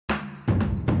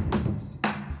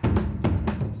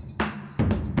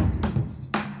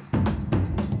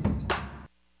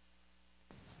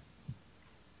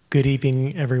Good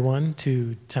evening, everyone,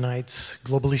 to tonight's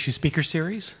Global Issue Speaker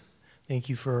Series. Thank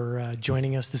you for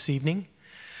joining us this evening.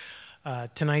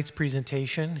 Tonight's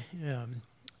presentation,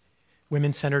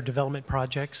 Women-Centered Development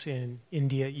Projects in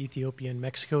India, Ethiopia, and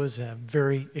Mexico, is a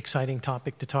very exciting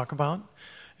topic to talk about.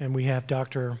 And we have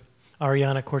Dr.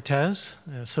 Ariana Cortez,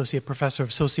 Associate Professor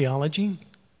of Sociology,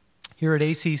 here at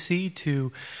ACC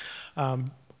to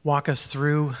walk us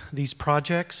through these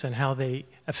projects and how they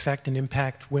affect and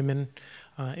impact women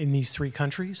in these three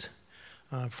countries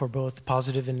for both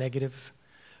positive and negative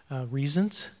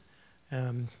reasons.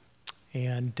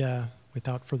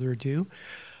 Without further ado,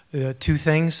 two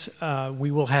things. We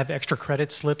will have extra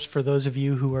credit slips for those of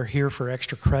you who are here for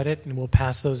extra credit, and we'll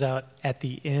pass those out at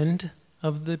the end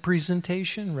of the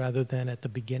presentation rather than at the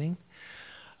beginning.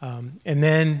 And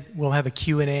then we'll have a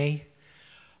Q&A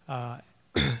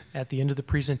at the end of the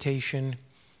presentation,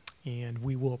 and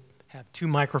we will have two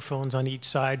microphones on each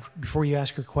side. Before you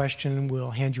ask your question,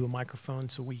 we'll hand you a microphone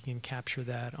so we can capture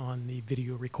that on the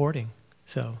video recording.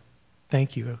 So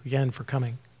thank you again for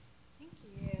coming. Thank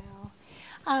you.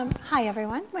 Hi,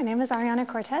 everyone. My name is Ariana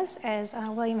Cortez, as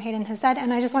William Hayden has said,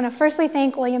 and I just want to firstly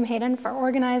thank William Hayden for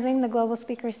organizing the Global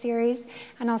Speaker Series,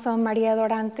 and also Maria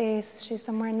Dorantes, she's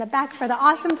somewhere in the back, for the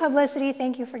awesome publicity.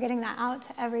 Thank you for getting that out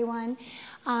to everyone.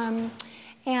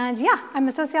 And yeah, I'm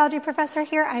a sociology professor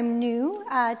here. I'm new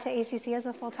to ACC as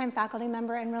a full-time faculty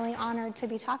member and really honored to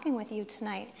be talking with you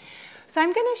tonight. So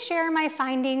I'm going to share my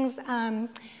findings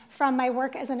from my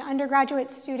work as an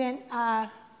undergraduate student.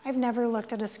 I've never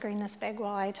looked at a screen this big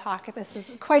while I talk. This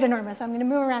is quite enormous. I'm going to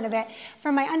move around a bit.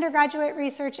 From my undergraduate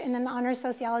research in an honors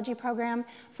sociology program,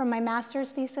 from my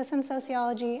master's thesis in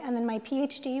sociology, and then my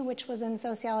PhD, which was in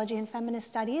sociology and feminist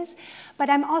studies. But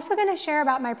I'm also going to share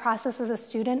about my process as a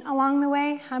student along the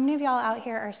way. How many of y'all out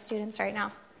here are students right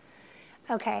now?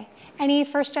 Okay. Any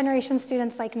first-generation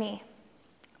students like me?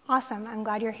 Awesome, I'm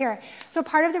glad you're here. So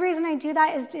part of the reason I do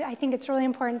that is I think it's really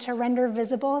important to render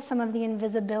visible some of the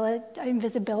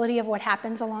invisibility of what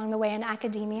happens along the way in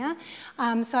academia.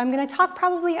 So I'm going to talk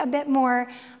probably a bit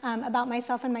more about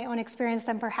myself and my own experience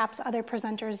than perhaps other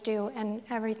presenters do, and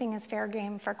everything is fair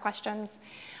game for questions.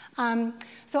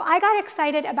 So I got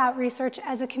excited about research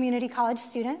as a community college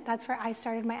student. That's where I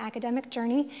started my academic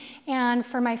journey. And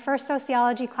for my first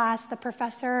sociology class, the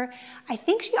professor, I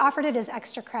think she offered it as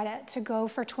extra credit to go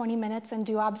for 20 minutes and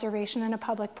do observation in a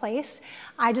public place.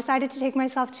 I decided to take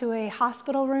myself to a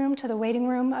hospital room, to the waiting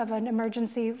room of an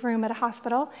emergency room at a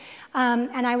hospital.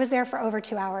 And I was there for over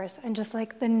 2 hours, and just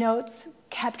like the notes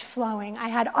kept flowing. I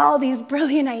had all these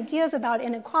brilliant ideas about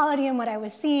inequality and what I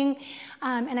was seeing,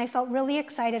 and I felt really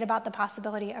excited about the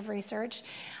possibility of research.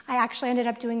 I actually ended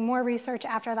up doing more research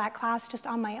after that class just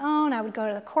on my own. I would go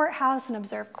to the courthouse and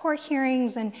observe court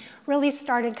hearings and really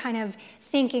started kind of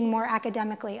thinking more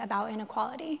academically about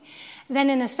inequality. Then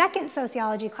in a second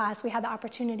sociology class, we had the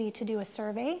opportunity to do a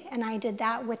survey, and I did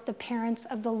that with the parents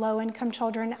of the low-income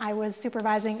children I was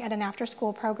supervising at an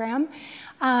after-school program,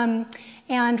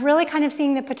 and really kind of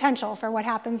seeing the potential for what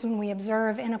happens when we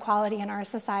observe inequality in our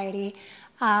society,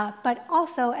 but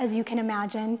also, as you can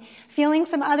imagine, feeling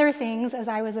some other things as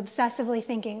I was obsessively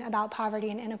thinking about poverty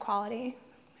and inequality.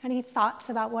 Any thoughts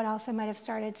about what else I might have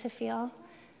started to feel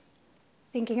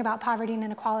thinking about poverty and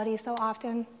inequality so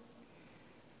often?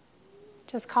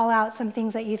 Just call out some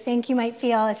things that you think you might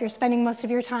feel if you're spending most of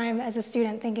your time as a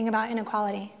student thinking about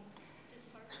inequality.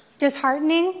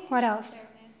 Disheartening? What else?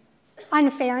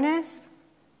 Unfairness?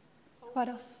 What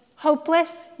else?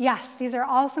 Hopeless? Yes, these are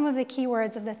all some of the key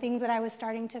words of the things that I was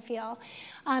starting to feel.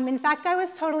 In fact, I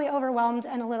was totally overwhelmed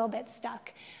and a little bit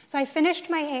stuck. So I finished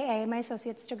my AA, my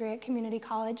associate's degree at community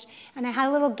college, and I had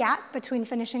a little gap between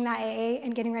finishing that AA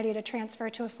and getting ready to transfer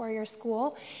to a four-year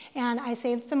school. And I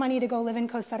saved some money to go live in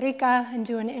Costa Rica and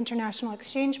do an international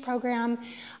exchange program.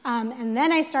 And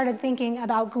then I started thinking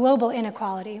about global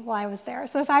inequality while I was there.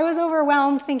 So if I was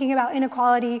overwhelmed thinking about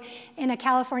inequality in a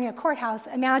California courthouse,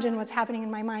 imagine what's happening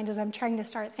in my mind as I'm trying to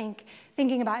start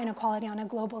thinking about inequality on a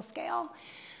global scale.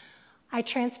 I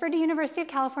transferred to University of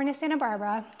California, Santa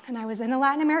Barbara, and I was in a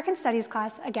Latin American studies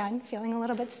class, again, feeling a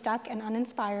little bit stuck and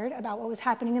uninspired about what was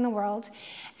happening in the world.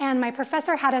 And my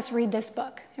professor had us read this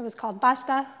book. It was called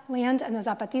Basta, Land and the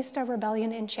Zapatista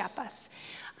Rebellion in Chiapas.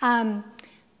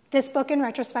 This book, in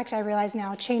retrospect, I realize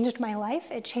now, changed my life.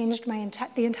 It changed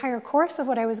the entire course of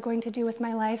what I was going to do with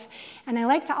my life. And I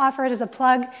like to offer it as a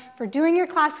plug for doing your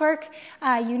classwork.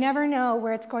 You never know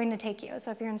where it's going to take you.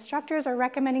 So if your instructors are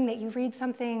recommending that you read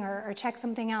something or check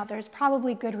something out, there's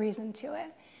probably good reason to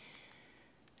it.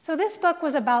 So this book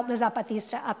was about the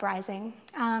Zapatista uprising.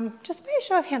 Just by a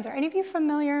show of hands, are any of you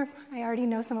familiar? I already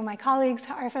know some of my colleagues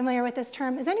are familiar with this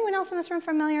term. Is anyone else in this room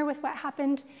familiar with what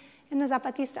happened in the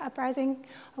Zapatista uprising?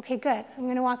 Okay, good. I'm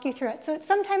going to walk you through it. So it's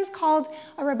sometimes called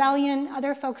a rebellion.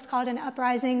 Other folks call it an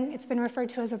uprising. It's been referred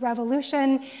to as a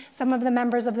revolution. Some of the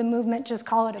members of the movement just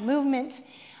call it a movement.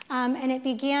 And it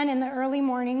began in the early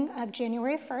morning of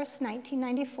January 1st,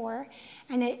 1994,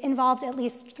 and it involved at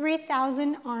least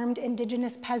 3,000 armed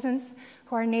indigenous peasants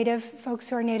who are native, folks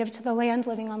who are native to the lands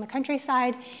living on the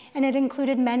countryside, and it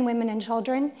included men, women, and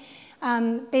children.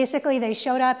 Basically, they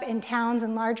showed up in towns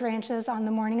and large ranches on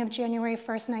the morning of January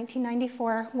 1st,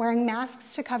 1994, wearing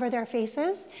masks to cover their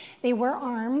faces. They were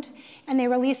armed, and they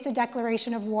released a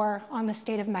declaration of war on the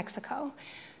state of Mexico.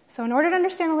 So in order to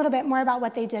understand a little bit more about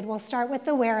what they did, we'll start with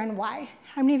the where and why.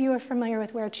 How many of you are familiar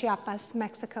with where Chiapas,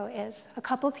 Mexico is? A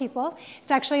couple people.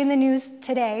 It's actually in the news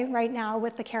today, right now,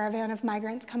 with the caravan of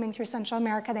migrants coming through Central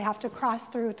America. They have to cross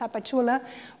through Tapachula,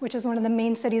 which is one of the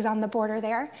main cities on the border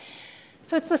there.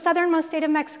 So it's the southernmost state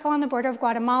of Mexico on the border of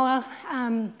Guatemala.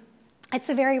 It's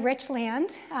a very rich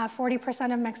land.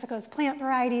 40% of Mexico's plant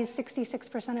varieties,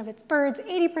 66% of its birds,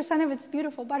 80% of its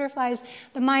beautiful butterflies,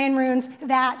 the Mayan ruins,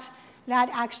 that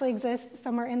actually exists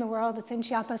somewhere in the world. It's in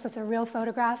Chiapas. It's a real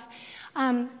photograph.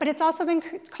 But it's also been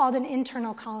called an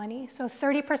internal colony. So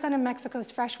 30% of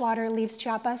Mexico's fresh water leaves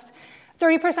Chiapas.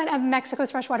 30% of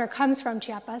Mexico's fresh water comes from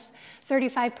Chiapas.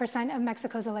 35% of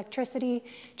Mexico's electricity.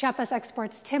 Chiapas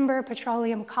exports timber,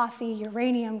 petroleum, coffee,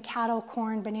 uranium, cattle,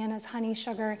 corn, bananas, honey,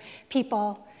 sugar,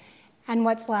 people, and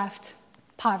what's left?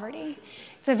 Poverty.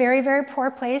 It's a very, very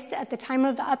poor place. At the time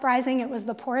of the uprising, it was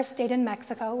the poorest state in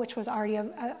Mexico, which was already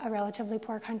a relatively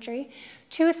poor country.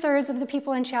 2/3 of the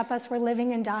people in Chiapas were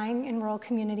living and dying in rural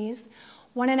communities.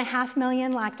 1.5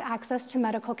 million lacked access to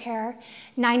medical care.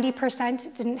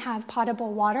 90% didn't have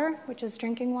potable water, which is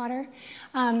drinking water.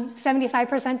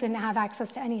 75% didn't have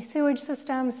access to any sewage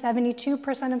system.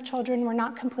 72% of children were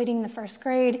not completing the first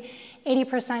grade.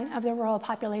 80% of the rural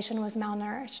population was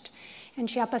malnourished. And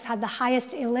Chiapas had the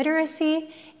highest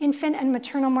illiteracy, infant and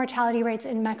maternal mortality rates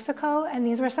in Mexico, and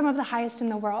these were some of the highest in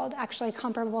the world, actually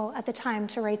comparable at the time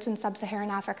to rates in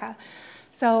sub-Saharan Africa.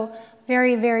 So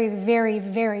very, very, very,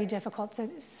 very difficult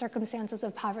circumstances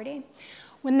of poverty.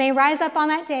 When they rise up on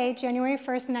that day, January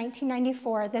 1st,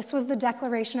 1994, this was the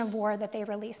declaration of war that they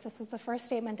released. This was the first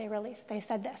statement they released. They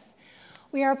said this: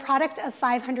 "We are a product of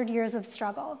 500 years of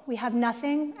struggle. We have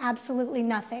nothing, absolutely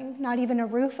nothing, not even a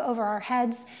roof over our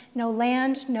heads, no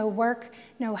land, no work,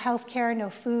 no health care, no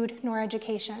food, nor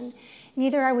education.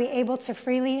 Neither are we able to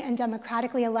freely and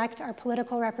democratically elect our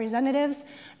political representatives,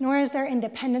 nor is there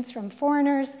independence from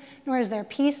foreigners, nor is there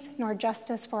peace nor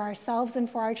justice for ourselves and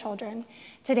for our children.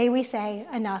 Today we say,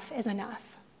 enough is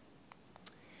enough."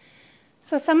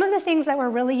 So some of the things that were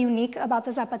really unique about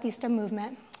the Zapatista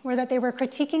movement were that they were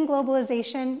critiquing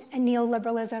globalization and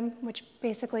neoliberalism, which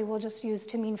basically we'll just use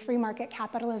to mean free market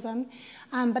capitalism.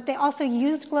 But they also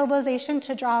used globalization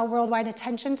to draw worldwide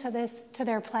attention to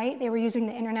their plight. They were using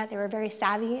the internet. They were very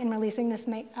savvy in releasing this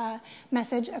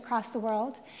message across the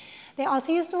world. They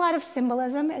also used a lot of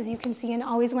symbolism, as you can see, in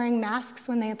always wearing masks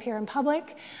when they appear in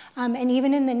public, and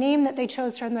even in the name that they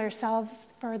chose for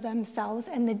themselves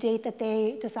and the date that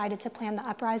they decided to plan the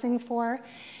uprising for.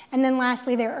 And then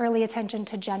lastly, their early attention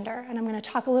to gender. And I'm going to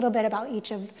talk a little bit about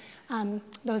each of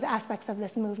those aspects of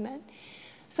this movement.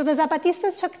 So the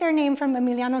Zapatistas took their name from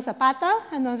Emiliano Zapata,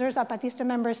 and those are Zapatista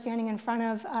members standing in front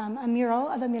of a mural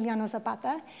of Emiliano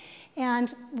Zapata.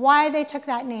 And why they took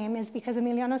that name is because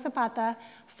Emiliano Zapata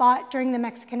fought during the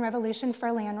Mexican Revolution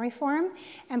for land reform,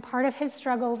 and part of his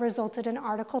struggle resulted in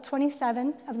Article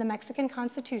 27 of the Mexican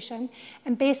Constitution.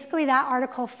 And basically that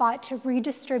article fought to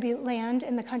redistribute land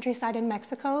in the countryside in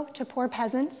Mexico to poor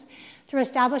peasants through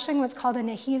establishing what's called an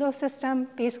ejido system.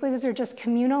 Basically, these are just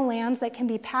communal lands that can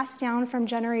be passed down from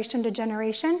generation to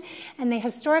generation, and they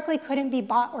historically couldn't be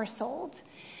bought or sold.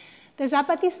 The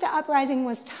Zapatista uprising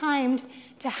was timed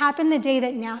to happen the day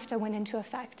that NAFTA went into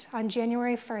effect, on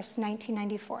January 1st,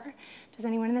 1994. Does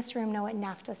anyone in this room know what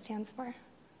NAFTA stands for?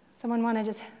 Someone want to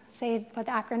just say what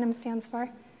the acronym stands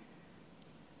for?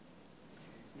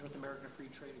 North American Free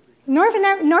Trade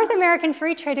Agreement. North American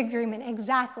Free Trade Agreement,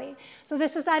 exactly. So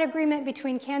this is that agreement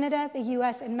between Canada, the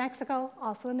US, and Mexico,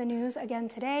 also in the news again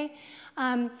today.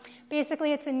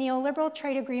 Basically, it's a neoliberal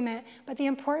trade agreement, but the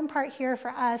important part here for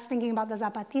us, thinking about the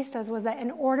Zapatistas, was that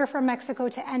in order for Mexico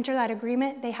to enter that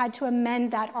agreement, they had to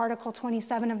amend that Article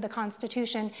 27 of the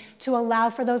Constitution to allow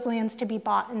for those lands to be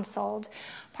bought and sold.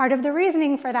 Part of the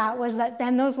reasoning for that was that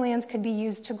then those lands could be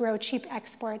used to grow cheap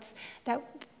exports that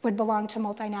would belong to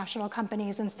multinational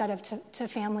companies instead of to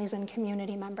families and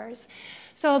community members.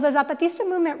 So the Zapatista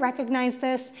movement recognized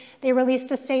this. They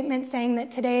released a statement saying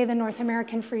that today the North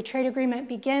American Free Trade Agreement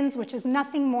begins, which is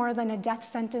nothing more than a death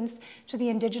sentence to the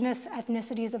indigenous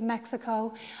ethnicities of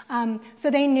Mexico.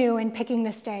 So they knew in picking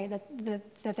this day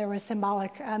that there was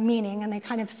symbolic meaning, and they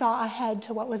kind of saw ahead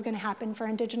to what was going to happen for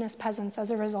indigenous peasants as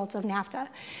a result of NAFTA.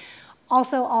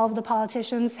 Also, all of the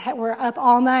politicians were up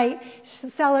all night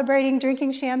celebrating,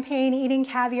 drinking champagne, eating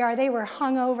caviar. They were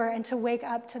hungover, and to wake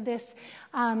up to this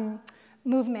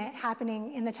movement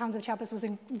happening in the towns of Chiapas was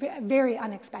very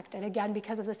unexpected, again,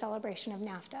 because of the celebration of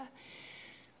NAFTA.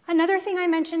 Another thing I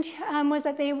mentioned was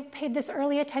that they paid this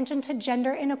early attention to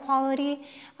gender inequality.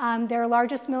 Their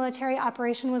largest military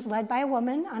operation was led by a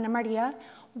woman, Ana Maria.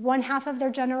 1/2 of their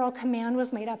general command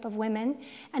was made up of women,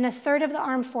 and 1/3 of the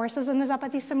armed forces in the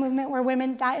Zapatista movement were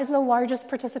women. That is the largest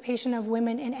participation of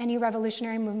women in any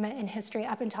revolutionary movement in history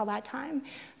up until that time.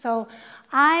 So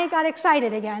I got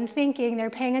excited again, thinking they're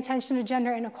paying attention to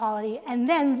gender inequality, and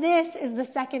then this is the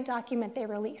second document they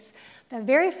release. The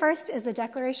very first is the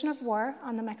Declaration of War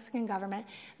on the Mexican government.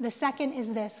 The second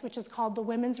is this, which is called the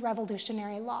Women's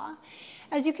Revolutionary Law.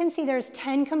 As you can see, there's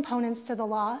 10 components to the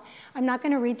law. I'm not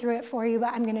going to read through it for you,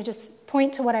 but I'm going to just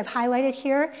point to what I've highlighted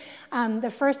here. The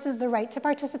first is the right to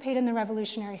participate in the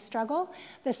revolutionary struggle.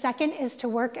 The second is to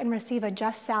work and receive a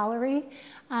just salary.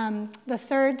 The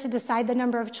third, to decide the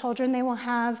number of children they will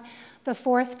have. The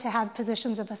fourth, to have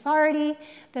positions of authority.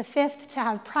 The fifth, to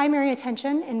have primary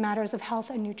attention in matters of health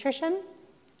and nutrition.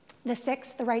 The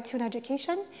sixth, the right to an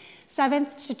education.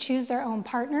 Seventh, to choose their own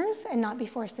partners and not be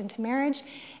forced into marriage.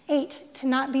 8, to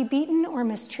not be beaten or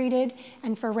mistreated,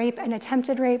 and for rape and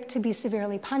attempted rape to be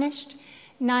severely punished.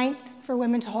 9th, for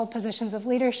women to hold positions of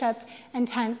leadership. And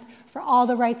 10th, for all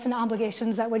the rights and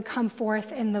obligations that would come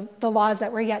forth in the laws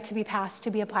that were yet to be passed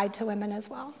to be applied to women as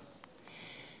well.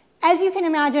 As you can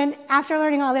imagine, after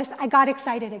learning all this, I got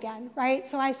excited again, right?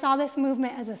 So I saw this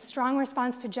movement as a strong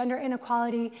response to gender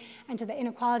inequality and to the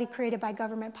inequality created by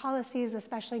government policies,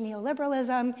 especially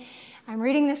neoliberalism. I'm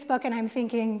reading this book and I'm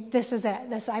thinking, this is it.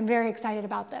 I'm very excited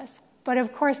about this. But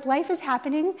of course, life is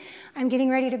happening. I'm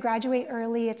getting ready to graduate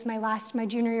early. It's my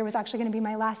junior year was actually going to be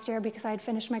my last year because I had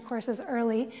finished my courses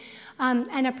early.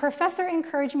 And a professor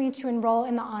encouraged me to enroll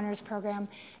in the honors program.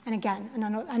 And again,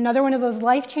 another one of those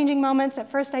life-changing moments. At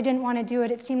first, I didn't want to do it.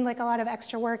 It seemed like a lot of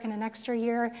extra work and an extra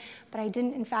year, but I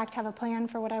didn't, in fact, have a plan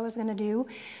for what I was going to do.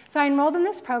 So I enrolled in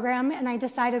this program, and I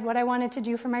decided what I wanted to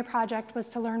do for my project was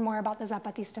to learn more about the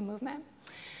Zapatista movement.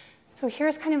 So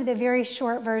here's kind of the very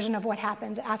short version of what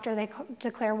happens after they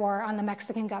declare war on the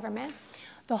Mexican government.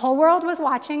 The whole world was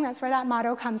watching. That's where that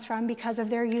motto comes from, because of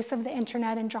their use of the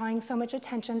internet and drawing so much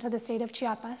attention to the state of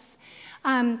Chiapas.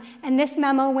 And this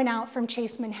memo went out from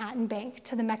Chase Manhattan Bank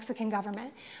to the Mexican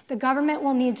government. The government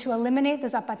will need to eliminate the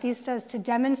Zapatistas to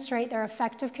demonstrate their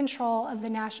effective control of the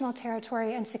national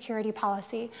territory and security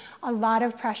policy. A lot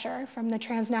of pressure from the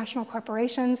transnational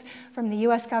corporations, from the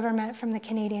US government, from the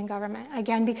Canadian government,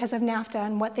 again, because of NAFTA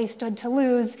and what they stood to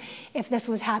lose if this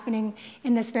was happening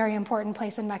in this very important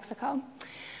place in Mexico.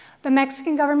 The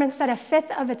Mexican government sent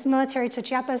 1/5 of its military to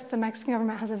Chiapas. The Mexican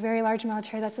government has a very large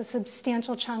military. That's a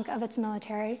substantial chunk of its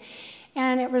military.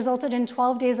 And it resulted in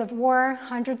 12 days of war,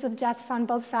 hundreds of deaths on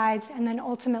both sides, and then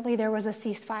ultimately there was a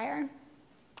ceasefire.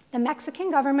 The Mexican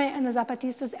government and the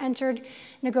Zapatistas entered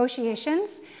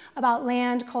negotiations about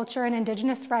land, culture, and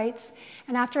indigenous rights.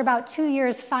 And after about 2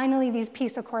 years, finally these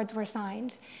peace accords were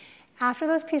signed. After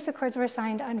those peace accords were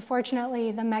signed,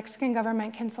 unfortunately, the Mexican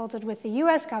government consulted with the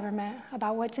US government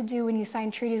about what to do when you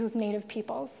sign treaties with Native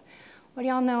peoples. What do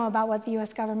y'all know about what the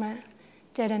US government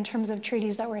did in terms of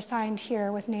treaties that were signed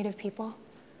here with Native people?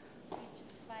 They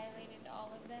just violated all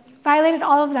of them? Violated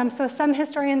all of them. So some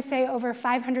historians say over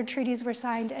 500 treaties were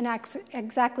signed and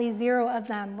exactly 0 of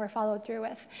them were followed through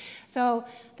with. So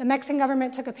the Mexican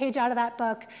government took a page out of that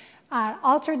book,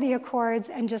 altered the accords,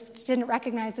 and just didn't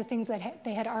recognize the things that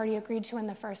they had already agreed to in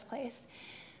the first place.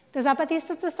 The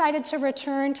Zapatistas decided to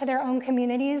return to their own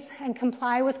communities and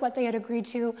comply with what they had agreed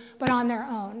to, but on their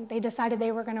own. They decided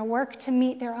they were going to work to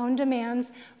meet their own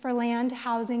demands for land,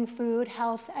 housing, food,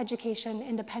 health, education,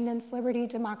 independence, liberty,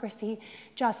 democracy,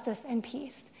 justice, and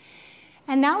peace.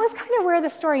 And that was kind of where the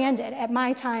story ended at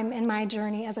my time in my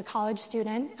journey as a college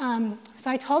student.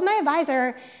 So I told my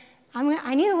advisor,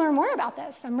 I need to learn more about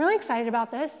this. I'm really excited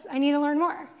about this. I need to learn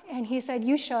more. And he said,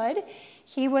 you should.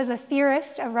 He was a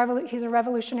theorist, he's a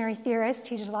revolutionary theorist.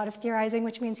 He did a lot of theorizing,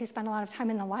 which means he spent a lot of time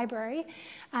in the library.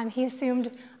 He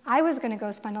assumed I was going to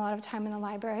go spend a lot of time in the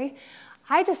library.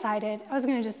 I decided I was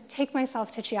going to just take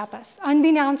myself to Chiapas.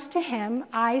 Unbeknownst to him,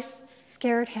 I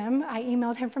scared him. I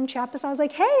emailed him from Chiapas. I was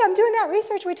like, hey, I'm doing that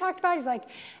research we talked about. He's like,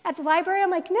 at the library? I'm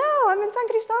like, no, I'm in San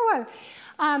Cristobal.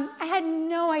 I had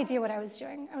no idea what I was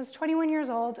doing. I was 21 years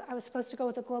old. I was supposed to go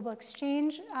with a global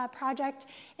exchange project.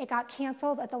 It got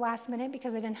canceled at the last minute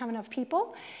because they didn't have enough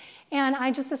people. And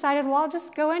I just decided, well, I'll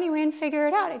just go anyway and figure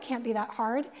it out. It can't be that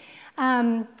hard.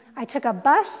 I took a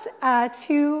bus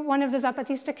to one of the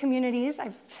Zapatista communities.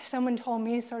 Someone told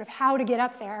me sort of how to get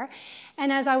up there.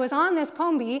 And as I was on this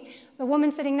combi, the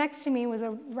woman sitting next to me was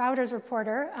a Reuters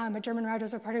reporter, a German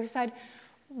Reuters reporter, who said,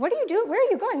 what do you do? Where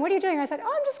are you going? What are you doing? I said, oh,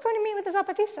 I'm just going to meet with the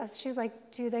Zapatistas. She's like,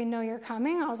 do they know you're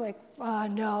coming? I was like,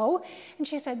 no. And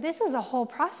she said, this is a whole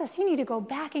process. You need to go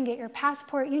back and get your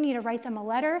passport. You need to write them a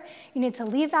letter. You need to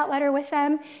leave that letter with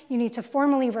them. You need to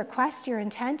formally request your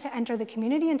intent to enter the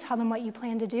community and tell them what you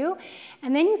plan to do.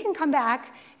 And then you can come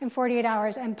back in 48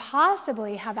 hours and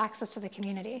possibly have access to the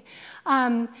community.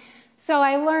 So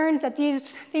I learned that these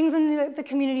things in the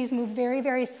communities move very,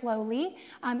 very slowly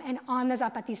and on the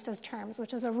Zapatistas' terms,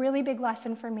 which is a really big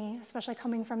lesson for me, especially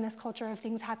coming from this culture of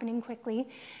things happening quickly.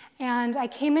 And I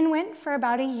came and went for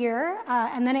about a year,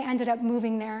 and then I ended up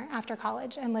moving there after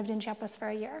college and lived in Chiapas for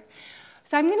a year.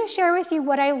 So I'm going to share with you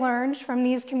what I learned from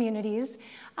these communities.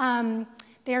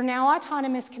 They are now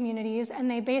autonomous communities, and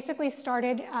they basically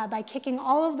started by kicking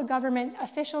all of the government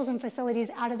officials and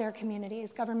facilities out of their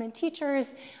communities, government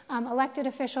teachers, elected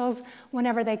officials,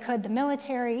 whenever they could, the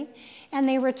military, and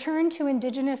they returned to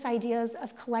indigenous ideas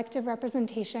of collective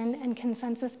representation and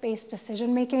consensus-based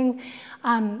decision-making.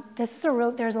 There's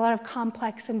a lot of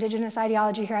complex indigenous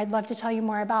ideology here I'd love to tell you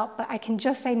more about, but I can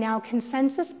just say now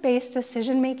consensus-based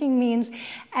decision-making means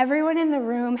everyone in the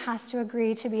room has to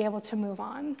agree to be able to move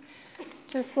on.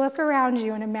 Just look around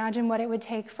you and imagine what it would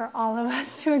take for all of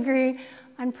us to agree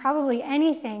on probably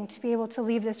anything to be able to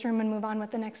leave this room and move on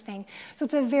with the next thing. So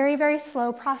it's a very, very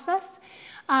slow process.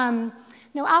 No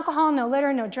alcohol, no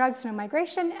litter, no drugs, no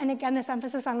migration. And again, this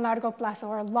emphasis on largo plazo,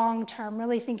 or long term,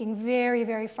 really thinking very,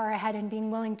 very far ahead and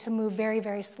being willing to move very,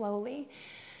 very slowly.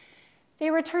 They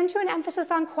returned to an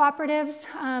emphasis on cooperatives,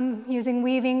 using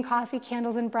weaving, coffee,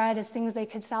 candles, and bread as things they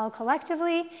could sell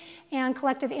collectively, and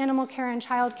collective animal care and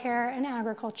child care and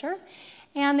agriculture.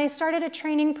 And they started a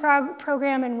training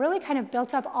program and really kind of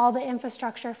built up all the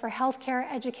infrastructure for healthcare,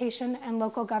 education, and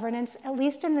local governance, at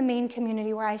least in the main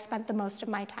community where I spent the most of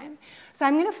my time. So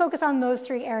I'm going to focus on those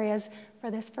three areas for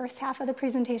this first half of the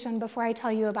presentation before I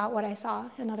tell you about what I saw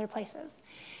in other places.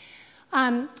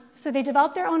 So they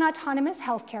developed their own autonomous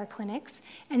healthcare clinics,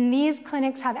 and these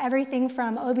clinics have everything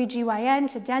from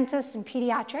OBGYN to dentists and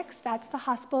pediatrics. That's the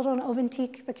hospital in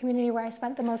Oventique, the community where I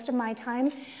spent the most of my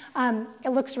time. It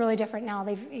looks really different now.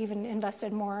 They've even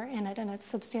invested more in it, and it's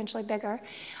substantially bigger.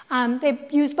 They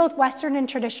use both Western and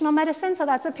traditional medicine, so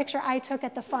that's a picture I took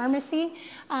at the pharmacy.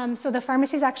 So the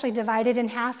pharmacy is actually divided in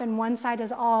half, and one side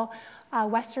is all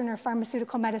Western or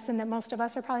pharmaceutical medicine that most of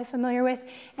us are probably familiar with.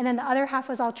 And then the other half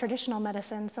was all traditional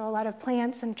medicine, so a lot of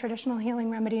plants and traditional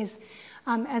healing remedies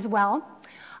as well.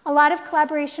 A lot of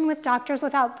collaboration with Doctors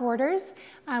Without Borders,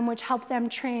 which helped them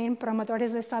train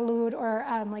promotores de salud, or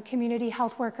like community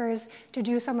health workers, to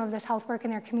do some of this health work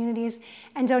in their communities,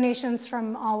 and donations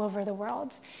from all over the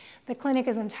world. The clinic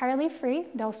is entirely free.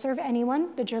 They'll serve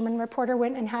anyone. The German reporter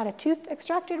went and had a tooth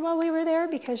extracted while we were there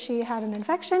because she had an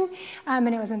infection, and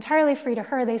it was entirely free to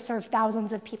her. They serve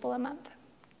thousands of people a month.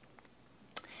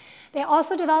 They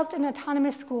also developed an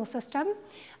autonomous school system.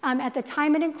 At the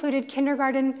time, it included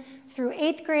kindergarten through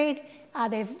 8th grade.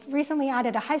 They've recently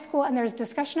added a high school, and there's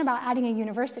discussion about adding a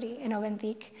university in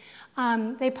Oventique.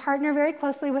 They partner very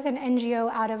closely with an NGO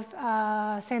out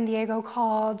of San Diego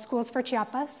called Schools for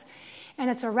Chiapas. And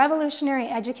it's a revolutionary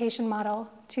education model,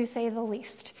 to say the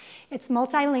least. It's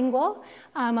multilingual.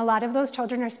 A lot of those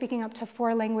children are speaking up to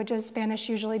 4 languages, Spanish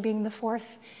usually being the 4th.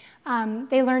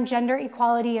 They learn gender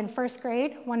equality in 1st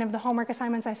grade. One of the homework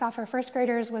assignments I saw for 1st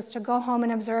graders was to go home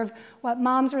and observe what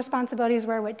mom's responsibilities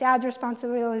were, what dad's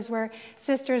responsibilities were,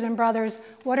 sisters and brothers,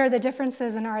 what are the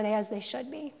differences and are they as they should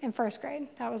be in 1st grade.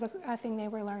 That was a thing they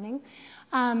were learning.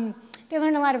 They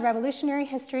learned a lot of revolutionary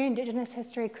history, indigenous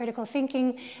history, critical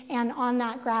thinking, and on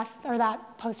that graph, or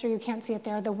that poster, you can't see it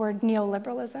there, the word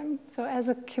neoliberalism. So as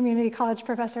a community college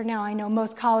professor now, I know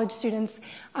most college students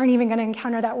aren't even going to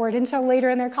encounter that word until later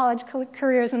in their college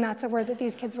careers, and that's a word that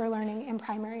these kids were learning in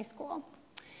primary school.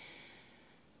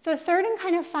 The third and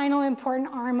kind of final important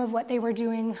arm of what they were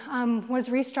doing was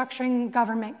restructuring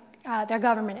their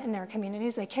government in their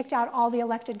communities. They kicked out all the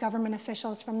elected government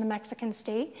officials from the Mexican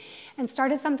state and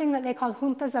started something that they called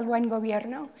Juntas del Buen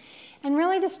Gobierno. And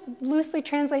really this loosely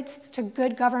translates to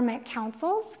good government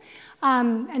councils.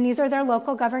 And these are their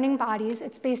local governing bodies.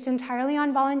 It's based entirely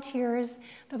on volunteers.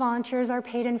 The volunteers are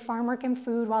paid in farm work and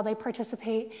food while they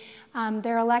participate.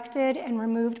 They're elected and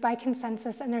removed by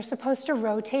consensus, and they're supposed to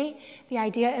rotate. The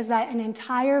idea is that an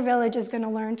entire village is going to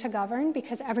learn to govern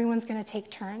because everyone's going to take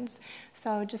turns.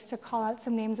 So just to call out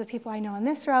some names of people I know in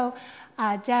this row,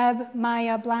 Deb,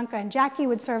 Maya, Blanca, and Jackie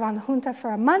would serve on the junta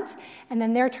for a month, and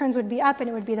then their turns would be up, and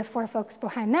it would be the 4 folks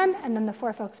behind them, and then the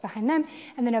 4 folks behind them,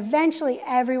 and then eventually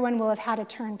everyone will have had a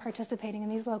turn participating in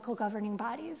these local governing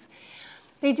bodies.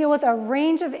 They deal with a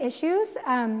range of issues.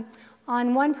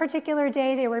 On one particular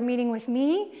day, they were meeting with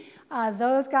me.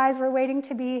 Those guys were waiting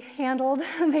to be handled.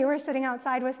 They were sitting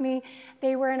outside with me.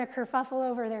 They were in a kerfuffle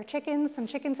over their chickens. Some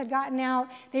chickens had gotten out.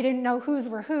 They didn't know whose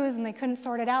were whose, and they couldn't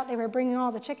sort it out. They were bringing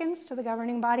all the chickens to the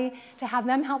governing body to have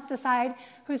them help decide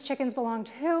whose chickens belonged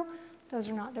to who. Those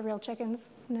are not the real chickens.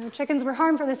 No chickens were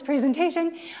harmed for this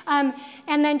presentation. And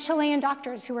then Chilean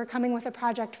doctors who were coming with a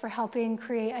project for helping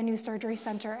create a new surgery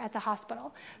center at the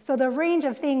hospital. So the range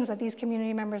of things that these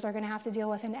community members are going to have to deal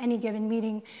with in any given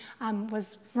meeting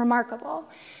was remarkable.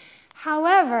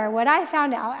 However, what I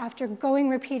found out after going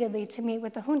repeatedly to meet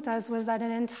with the juntas was that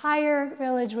an entire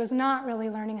village was not really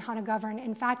learning how to govern.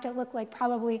 In fact, it looked like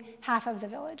probably half of the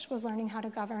village was learning how to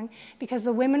govern because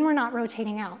the women were not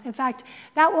rotating out. In fact,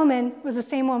 that woman was the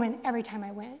same woman every time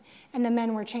I went, and the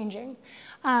men were changing.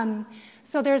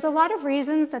 So there's a lot of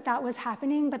reasons that that was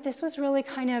happening, but this was really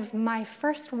kind of my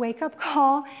first wake-up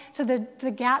call to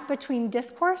the gap between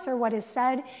discourse, or what is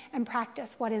said, and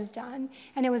practice, what is done.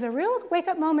 And it was a real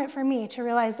wake-up moment for me to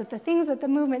realize that the things that the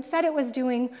movement said it was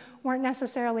doing weren't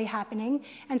necessarily happening,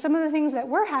 and some of the things that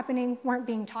were happening weren't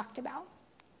being talked about.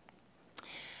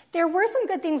 There were some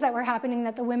good things that were happening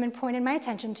that the women pointed my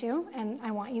attention to, and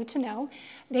I want you to know.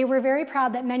 They were very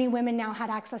proud that many women now had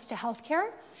access to health care,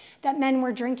 that men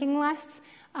were drinking less,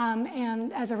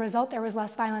 and as a result, there was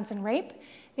less violence and rape.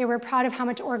 They were proud of how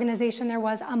much organization there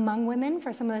was among women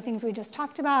for some of the things we just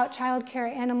talked about: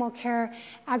 childcare, animal care,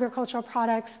 agricultural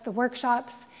products, the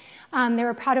workshops. They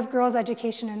were proud of girls'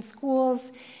 education in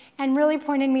schools, and really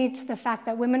pointed me to the fact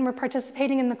that women were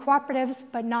participating in the cooperatives,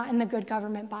 but not in the good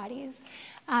government bodies.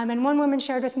 And one woman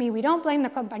shared with me, "We don't blame the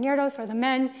compañeros or the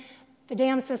men. The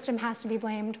damn system has to be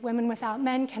blamed. Women without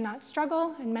men cannot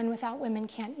struggle, and men without women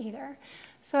can't either."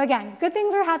 So again, good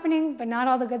things are happening, but not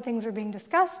all the good things were being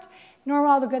discussed, nor were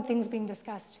all the good things being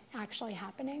discussed actually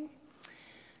happening.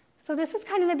 So this is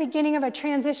kind of the beginning of a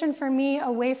transition for me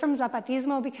away from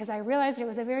Zapatismo, because I realized it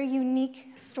was a very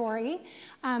unique story,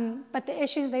 but the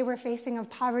issues they were facing of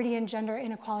poverty and gender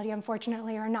inequality,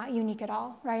 unfortunately, are not unique at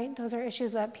all, right? Those are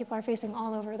issues that people are facing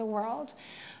all over the world.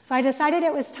 So I decided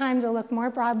it was time to look more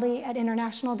broadly at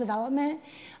international development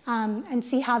and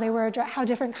see how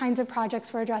different kinds of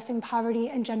projects were addressing poverty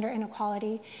and gender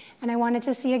inequality. And I wanted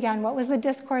to see, again, what was the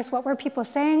discourse, what were people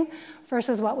saying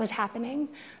versus what was happening.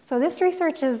 So this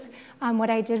research is what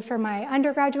I did for my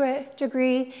undergraduate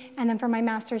degree and then for my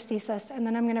master's thesis, and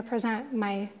then I'm going to present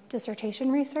my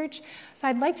dissertation research. So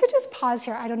I'd like to just pause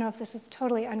here. I don't know if this is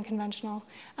totally unconventional,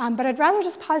 but I'd rather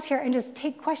just pause here and just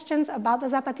take questions about the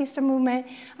Zapatista movement,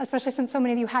 especially since so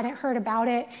many of you hadn't heard about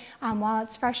it, while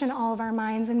it's fresh in all of our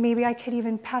minds. And maybe I could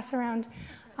even pass around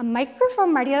a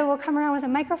microphone. Maria will come around with a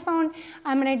microphone,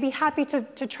 and I'd be happy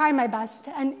to try my best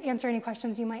to answer any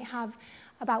questions you might have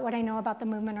about what I know about the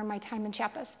movement or my time in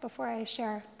Chiapas before I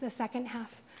share the second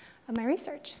half of my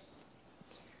research.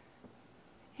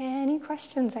 Any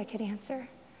questions I could answer?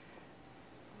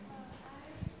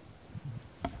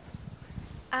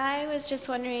 I was just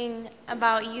wondering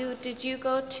about you. Did you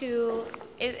go to,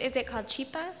 is it called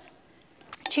Chiapas?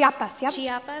 Chiapas, yep.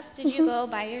 Chiapas? Did you go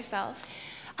by yourself?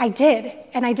 I did,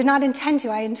 and I did not intend to.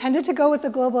 I intended to go with the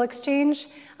Global Exchange,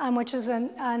 which is an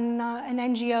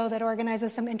NGO that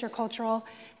organizes some intercultural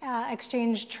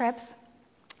exchange trips.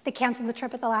 They canceled the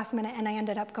trip at the last minute, and I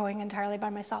ended up going entirely by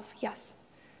myself, yes.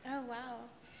 Oh, wow.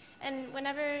 And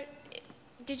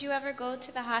did you ever go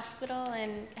to the hospital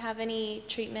and have any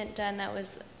treatment done that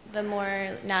was the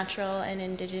more natural and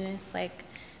indigenous, like,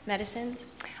 medicines?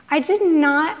 I did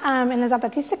not in the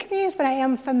Zapatista communities, but I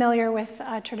am familiar with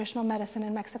traditional medicine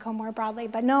in Mexico more broadly.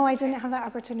 But no, I didn't have that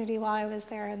opportunity while I was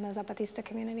there in the Zapatista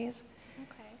communities.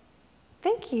 Okay.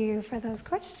 Thank you for those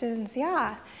questions,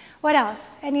 yeah. What else?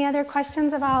 Any other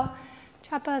questions about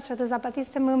Chiapas or the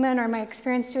Zapatista movement or my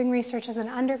experience doing research as an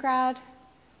undergrad?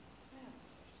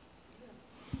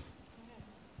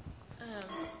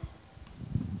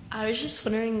 I was just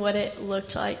wondering what it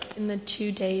looked like in the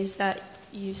 2 days that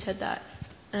you said that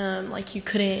like you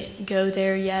couldn't go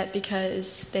there yet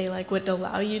because they like wouldn't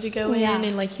allow you to go in,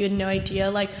 and like you had no idea.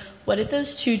 Like, what did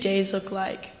those 2 days look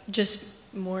like? Just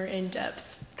more in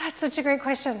depth. That's such a great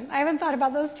question. I haven't thought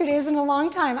about those 2 days in a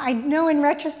long time. I know in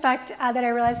retrospect that I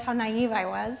realized how naive I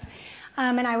was.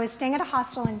 And I was staying at a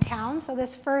hostel in town. So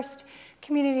this first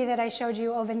community that I showed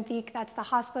you, Oventik, that's the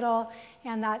hospital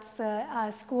and that's the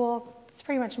school. It's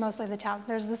pretty much mostly the town.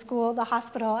 There's the school, the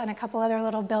hospital, and a couple other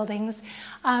little buildings.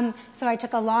 So I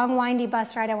took a long, windy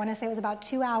bus ride. I want to say it was about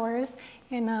 2 hours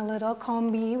in a little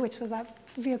Kombi, which was that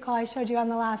vehicle I showed you on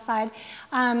the last slide.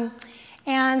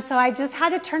 And so I just had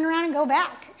to turn around and go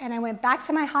back. And I went back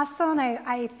to my hostel, and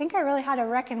I think I really had to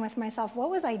reckon with myself. What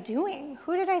was I doing?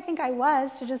 Who did I think I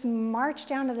was to just march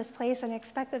down to this place and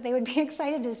expect that they would be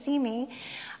excited to see me?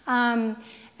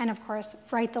 And of course,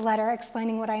 write the letter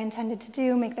explaining what I intended to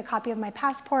do, make the copy of my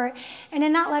passport. And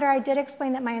in that letter, I did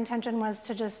explain that my intention was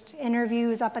to just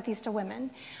interview Zapatista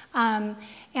women. And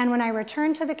when I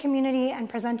returned to the community and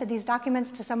presented these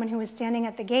documents to someone who was standing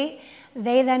at the gate,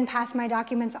 they then passed my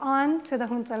documents on to the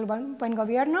Junta del Buen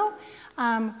Gobierno,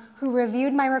 who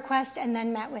reviewed my request and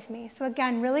then met with me. So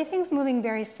again, really things moving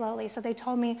very slowly. So they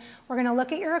told me, we're going to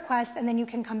look at your request and then you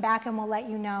can come back and we'll let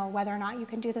you know whether or not you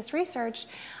can do this research.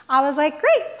 I was like,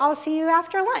 great, I'll see you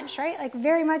after lunch, right? Like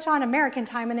very much on American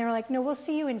time. And they were like, no, we'll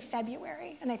see you in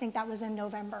February. And I think that was in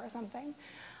November or something.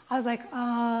 I was like,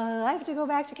 I have to go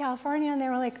back to California. And they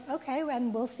were like, okay,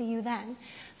 and we'll see you then.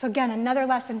 So again, another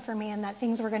lesson for me in that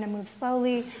things were going to move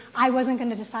slowly. I wasn't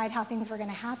going to decide how things were going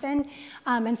to happen.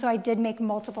 And so I did make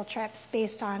multiple trips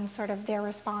based on sort of their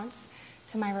response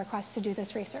to my request to do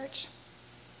this research.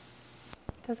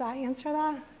 Does that answer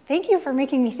that? Thank you for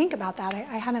making me think about that.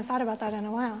 I hadn't thought about that in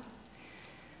a while.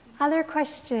 Other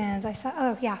questions? I saw,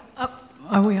 oh, yeah. Oh,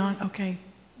 are we on? Okay.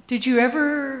 Did you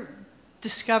ever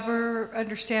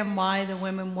understand why the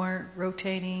women weren't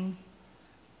rotating?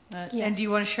 Yes. And do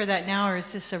you want to share that now, or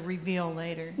is this a reveal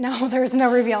later? No, there's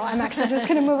no reveal. I'm actually just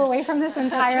going to move away from this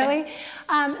entirely.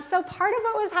 Okay. So part of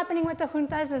what was happening with the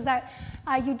juntas is that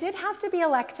you did have to be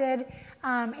elected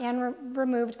and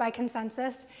removed by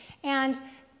consensus. And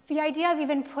the idea of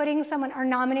even putting someone or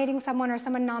nominating someone or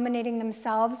someone nominating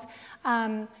themselves,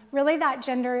 really that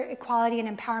gender equality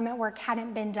and empowerment work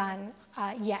hadn't been done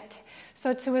yet.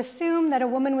 So to assume that a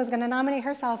woman was going to nominate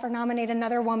herself or nominate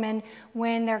another woman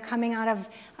when they're coming out of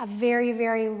a very,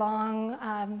 very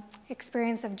long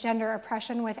experience of gender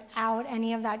oppression without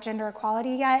any of that gender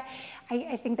equality yet,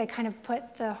 I think they kind of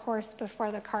put the horse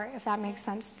before the cart, if that makes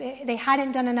sense. They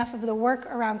hadn't done enough of the work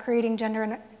around creating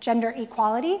gender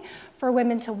equality for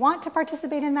women to want to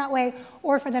participate in that way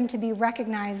or for them to be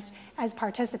recognized as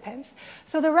participants.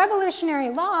 So the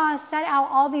revolutionary law set out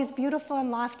all these beautiful and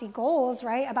lofty goals,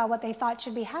 right, about what they thought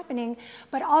should be happening,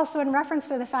 but also in reference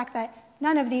to the fact that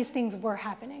none of these things were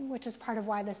happening, which is part of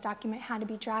why this document had to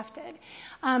be drafted.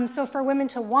 So for women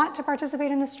to want to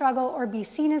participate in the struggle or be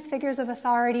seen as figures of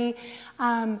authority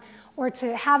or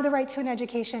to have the right to an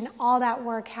education, all that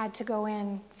work had to go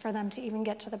in for them to even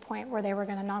get to the point where they were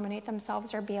going to nominate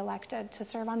themselves or be elected to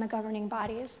serve on the governing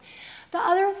bodies. The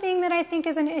other thing that I think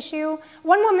is an issue,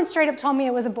 one woman straight up told me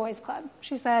it was a boys' club.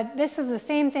 She said, this is the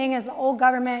same thing as the old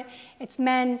government. It's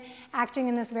men acting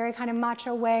in this very kind of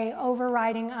macho way,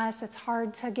 overriding us. It's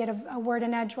hard to get a word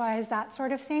in edgewise, that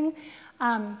sort of thing.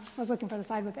 I was looking for the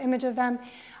slide with the image of them.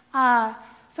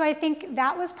 So I think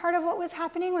that was part of what was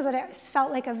happening, was that it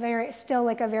felt like still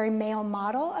like a very male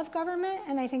model of government,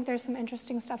 and I think there's some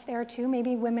interesting stuff there too.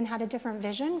 Maybe women had a different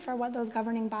vision for what those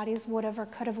governing bodies would have or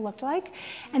could have looked like,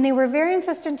 and they were very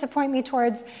insistent to point me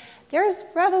towards, there's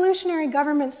revolutionary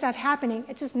government stuff happening,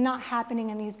 it's just not happening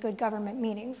in these good government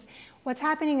meetings. What's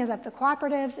happening is at the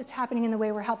cooperatives, it's happening in the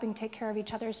way we're helping take care of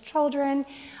each other's children,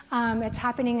 it's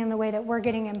happening in the way that we're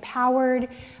getting empowered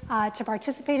to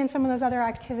participate in some of those other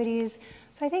activities.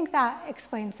 So I think that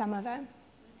explains some of it.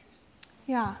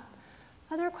 Yeah.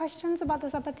 Other questions about the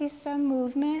Zapatista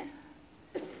movement?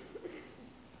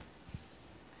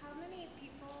 How many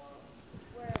people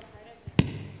were a part of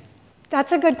this?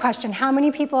 That's a good question. How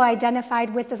many people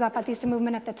identified with the Zapatista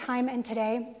movement at the time and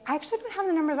today? I actually don't have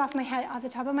the numbers off the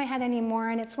top of my head anymore,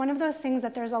 and it's one of those things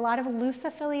that there's a lot of loose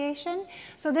affiliation.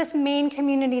 So this main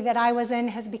community that I was in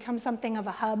has become something of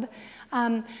a hub,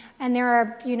 and there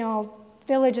are,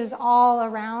 villages all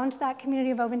around that community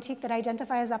of Oventik that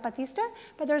identify as Zapatista,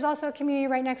 but there's also a community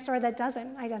right next door that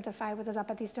doesn't identify with the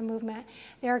Zapatista movement.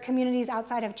 There are communities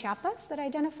outside of Chiapas that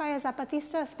identify as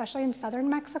Zapatista, especially in southern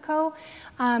Mexico.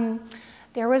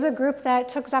 There was a group that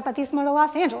took Zapatismo to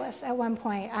Los Angeles at one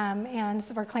point, and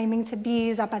were claiming to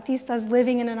be Zapatistas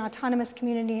living in an autonomous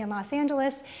community in Los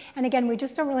Angeles. And again, we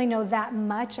just don't really know that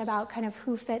much about kind of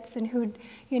who fits and who,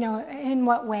 in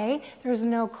what way. There's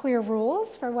no clear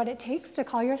rules for what it takes to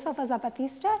call yourself a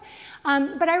Zapatista.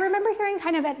 But I remember hearing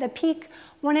kind of at the peak,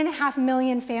 1.5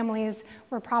 million families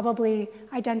were probably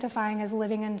identifying as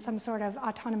living in some sort of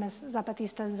autonomous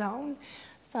Zapatista zone.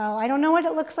 So I don't know what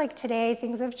it looks like today.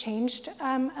 Things have changed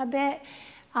a bit.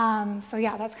 So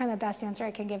yeah, that's kind of the best answer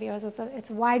I can give you. It's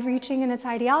wide-reaching in its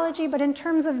ideology, but in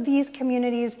terms of these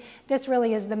communities, this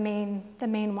really is the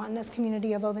main one, this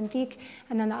community of Oventik,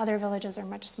 and then the other villages are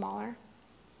much smaller.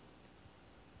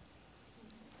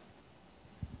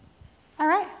 All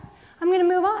right, I'm going to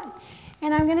move on.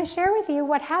 And I'm going to share with you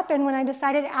what happened when I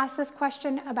decided to ask this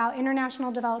question about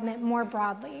international development more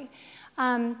broadly.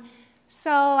 So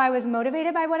I was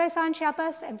motivated by what I saw in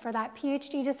Chiapas, and for that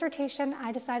PhD dissertation,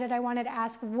 I decided I wanted to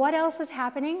ask what else is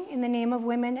happening in the name of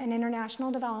women and international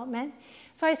development.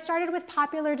 So I started with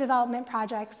popular development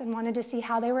projects and wanted to see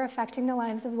how they were affecting the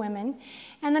lives of women.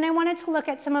 And then I wanted to look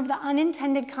at some of the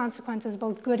unintended consequences,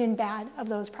 both good and bad, of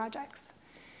those projects.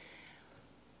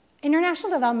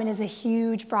 International development is a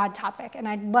huge, broad topic, and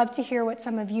I'd love to hear what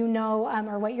some of you know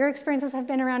or what your experiences have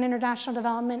been around international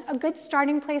development. A good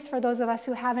starting place for those of us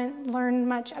who haven't learned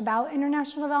much about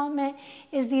international development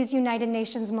is these United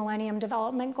Nations Millennium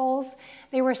Development Goals.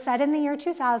 They were set in the year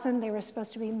 2000. They were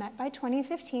supposed to be met by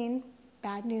 2015.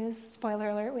 Bad news, spoiler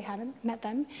alert, we haven't met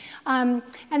them. And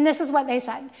this is what they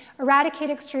said: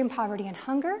 eradicate extreme poverty and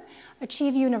hunger,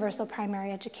 achieve universal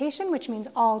primary education, which means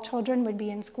all children would be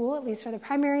in school, at least for the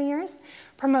primary years,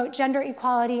 promote gender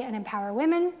equality and empower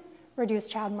women, reduce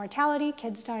child mortality,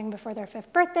 kids dying before their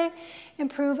 5th birthday,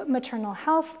 improve maternal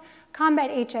health, combat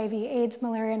HIV, AIDS,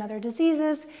 malaria, and other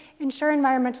diseases, ensure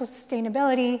environmental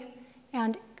sustainability,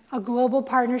 and a global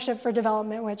partnership for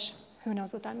development, which who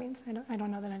knows what that means? I don't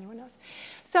know that anyone knows.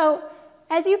 So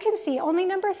as you can see, only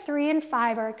number 3 and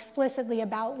 5 are explicitly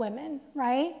about women,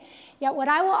 right? Yet what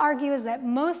I will argue is that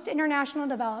most international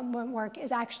development work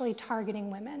is actually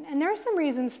targeting women. And there are some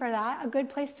reasons for that. A good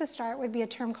place to start would be a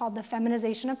term called the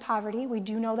feminization of poverty. We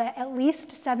do know that at least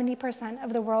 70%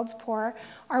 of the world's poor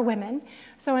are women.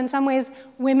 So in some ways,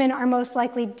 women are most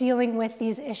likely dealing with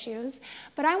these issues.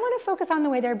 But I want to focus on the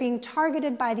way they're being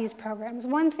targeted by these programs.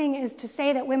 One thing is to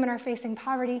say that women are facing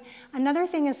poverty. Another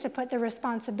thing is to put the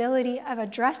responsibility of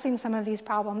addressing some of these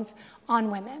problems on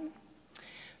women.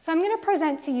 So I'm going to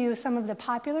present to you some of the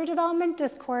popular development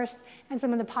discourse and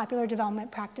some of the popular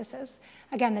development practices.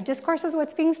 Again, the discourse is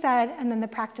what's being said, and then the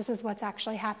practice is what's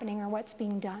actually happening or what's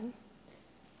being done.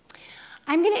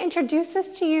 I'm going to introduce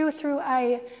this to you through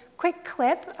a quick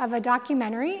clip of a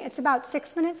documentary. It's about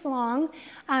 6 minutes long,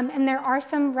 and there are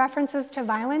some references to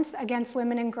violence against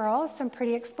women and girls, some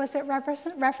pretty explicit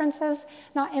references,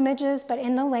 not images, but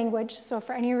in the language. So if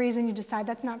for any reason you decide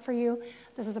that's not for you,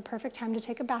 this is a perfect time to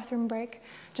take a bathroom break.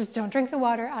 Just don't drink the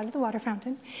water out of the water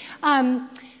fountain.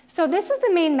 So this is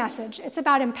the main message. It's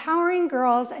about empowering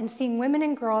girls and seeing women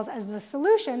and girls as the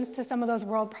solutions to some of those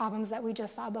world problems that we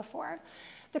just saw before.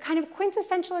 The kind of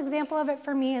quintessential example of it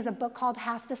for me is a book called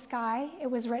Half the Sky. It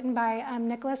was written by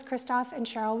Nicholas Kristof and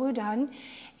Cheryl Wu Dunn.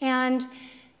 And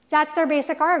that's their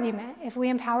basic argument. If we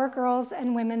empower girls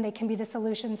and women, they can be the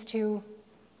solutions to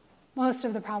most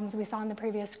of the problems we saw in the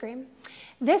previous screen.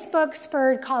 This book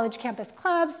spurred college campus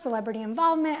clubs, celebrity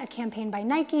involvement, a campaign by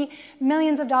Nike.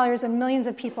 Millions of dollars and millions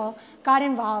of people got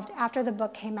involved after the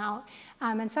book came out.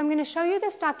 And so I'm going to show you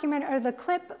this document, or the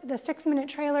clip, the 6-minute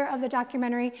trailer of the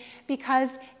documentary,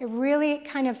 because it really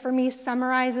kind of, for me,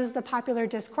 summarizes the popular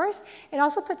discourse. It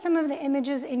also puts some of the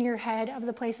images in your head of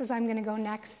the places I'm going to go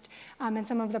next and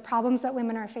some of the problems that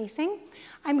women are facing.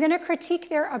 I'm going to critique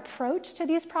their approach to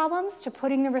these problems, to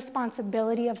putting the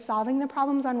responsibility of solving the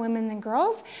problems on women and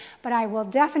girls, but I will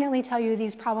definitely tell you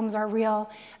these problems are real,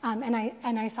 and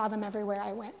I saw them everywhere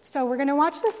I went. So we're going to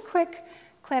watch this quick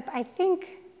clip. I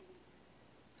think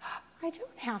I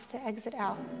don't have to exit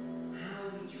out. How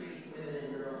we treat women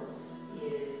and girls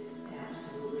is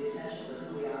absolutely essential to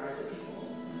who we are as a people.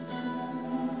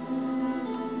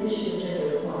 Issue of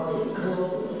gender equality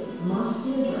globally must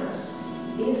be addressed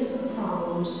if the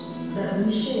problems that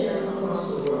we share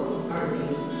across the world are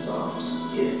being solved.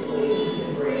 It's the way that we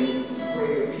can bring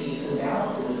greater peace and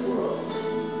balance in this world.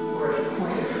 We're at the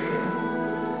point of freedom,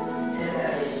 and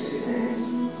that means 2 things.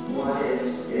 One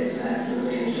is it's an acts of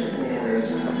danger, and the other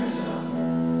is protect yourself.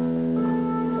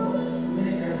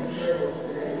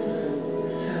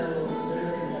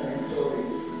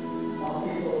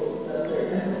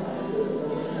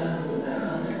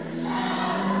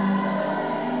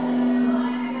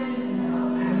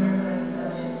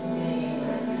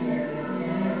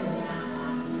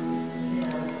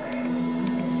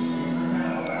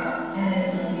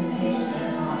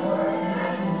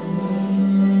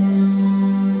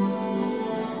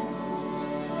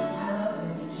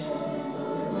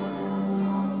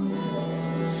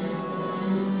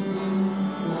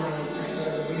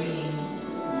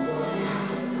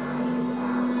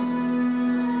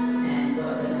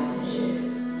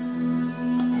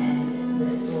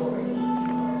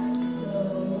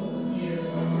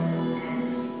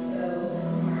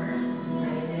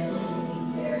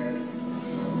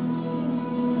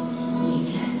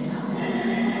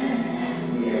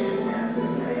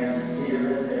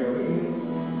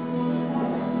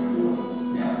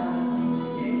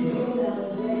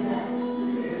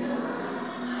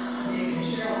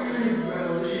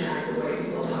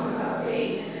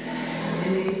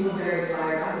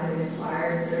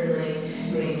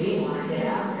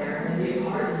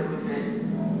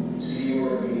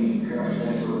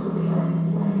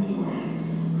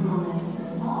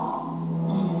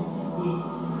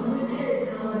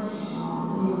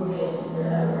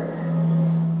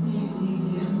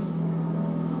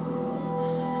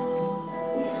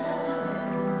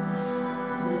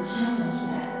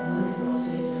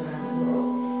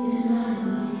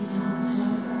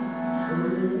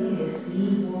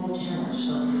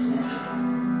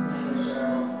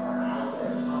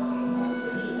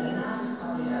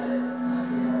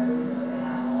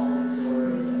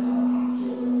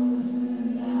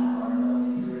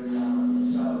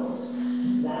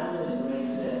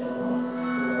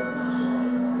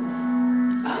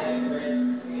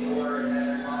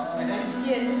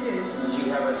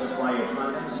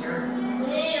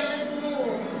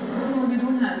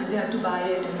 They have to buy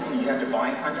it. You have to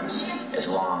buy condoms as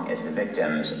long as the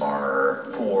victims are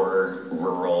poor,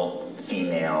 rural,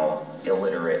 female,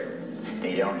 illiterate.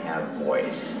 They don't have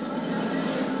voice.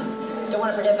 Don't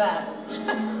want to forget that.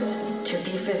 To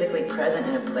be physically present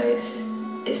in a place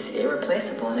is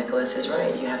irreplaceable. Nicholas is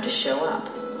right. You have to show up.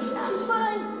 I'm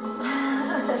fine.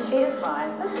 She is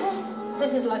fine. Okay.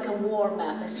 This is like a war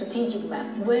map, a strategic map.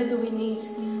 Where do we need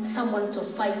someone to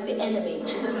fight the enemy?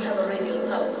 She doesn't have a regular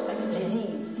pulse.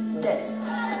 Disease, death.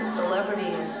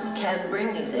 Celebrities can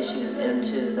bring these issues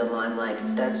into the limelight.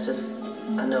 That's just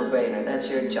a no-brainer. That's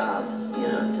your job, you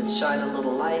know, to shine a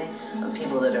little light on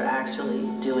people that are actually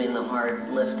doing the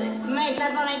hard lifting. Mate,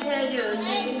 that's what I tell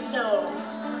you. So.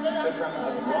 But from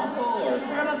a brothel or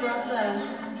from a brothel?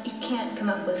 You can't come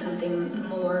up with something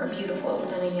more beautiful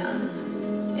than a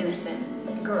young,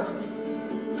 innocent girl.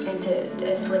 And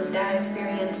to inflict that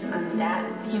experience on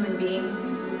that human being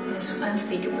is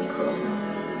unspeakably cruel.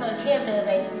 So she has to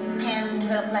like 10,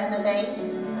 12 lines a day.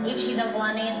 If she don't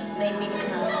want it, maybe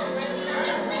no.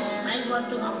 I want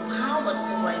to empower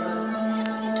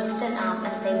survivors to stand up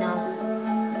and say no.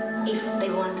 If they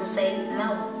want to say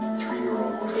no.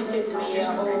 3-year-old. It's a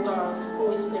 3-year-old girl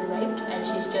who has been raped and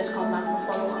she's just come back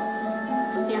for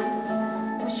follow-up.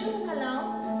 Yeah. We shouldn't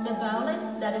allow the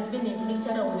violence that has been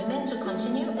inflicted on women to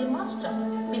continue. It must stop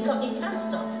because it can't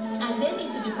stop, and they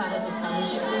need to be part of the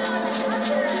solution.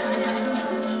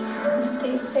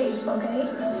 Stay safe, okay?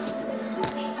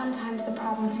 Sometimes the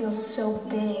problem feels so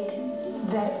big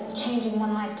that changing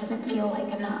one life doesn't feel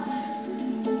like enough,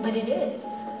 but it is.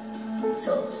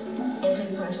 So every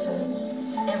person,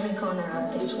 every corner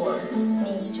of this world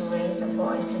needs to raise a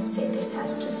voice and say this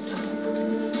has to stop.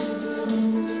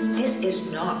 This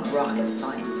is not rocket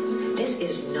science. This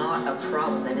is not a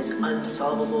problem that is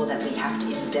unsolvable, that we have to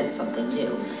invent something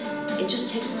new. It just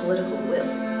takes political will.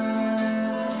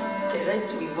 The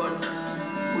rights we want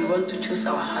to choose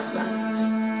our husbands.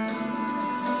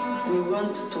 We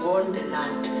want to own the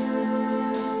land.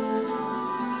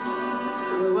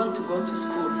 We want to go to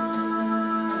school.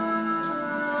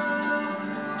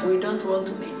 We don't want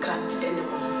to be cut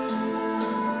anymore.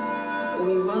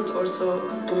 We want also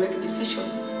to make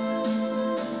decisions.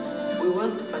 We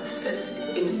want to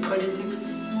participate in politics,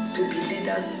 to be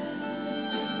leaders.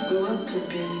 We want to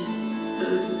be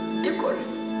equal.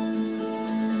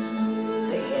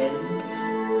 The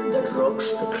hand that rocks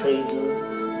the cradle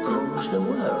rules the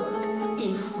world.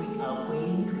 If we are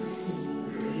going to see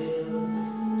real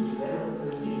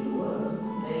development in the world,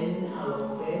 then our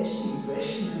best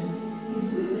investment is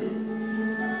women.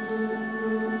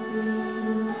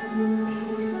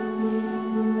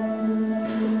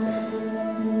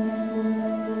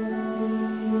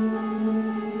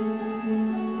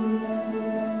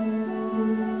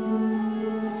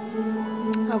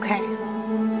 Okay.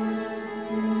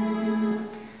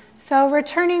 So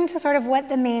returning to sort of what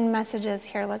the main message is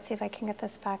here, let's see if I can get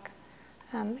this back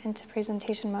into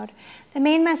presentation mode. The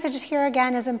main message here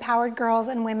again is empowered girls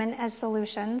and women as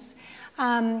solutions.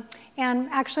 And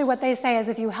actually what they say is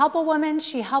if you help a woman,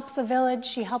 she helps a village,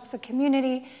 she helps a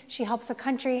community, she helps a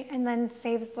country, and then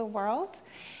saves the world.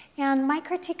 And my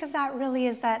critique of that really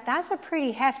is that that's a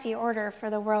pretty hefty order for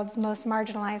the world's most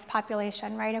marginalized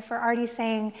population, right? If we're already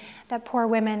saying that poor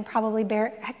women probably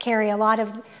carry a lot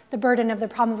of the burden of the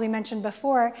problems we mentioned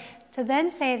before, to then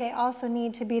say they also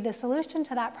need to be the solution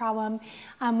to that problem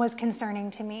was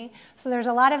concerning to me. So there's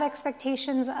a lot of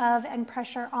expectations of and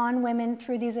pressure on women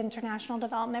through these international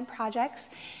development projects,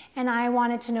 and I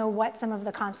wanted to know what some of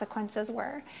the consequences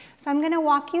were. So I'm going to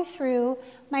walk you through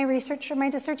my research for my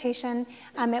dissertation.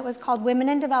 It was called Women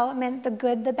in Development, the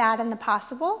Good, the Bad, and the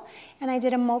Possible, and I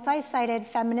did a multi-sited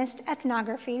feminist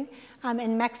ethnography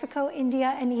in Mexico,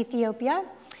 India, and Ethiopia.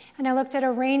 And I looked at a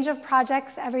range of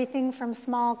projects, everything from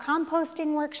small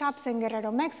composting workshops in Guerrero,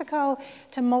 Mexico,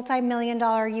 to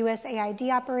multi-million-dollar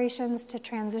USAID operations to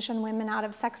transition women out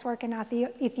of sex work in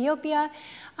Ethiopia,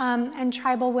 and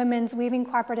tribal women's weaving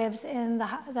cooperatives in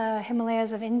the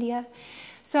Himalayas of India.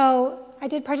 So I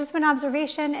did participant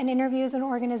observation and interviews in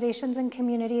organizations and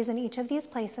communities in each of these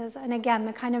places. And again,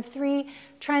 the kind of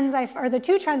the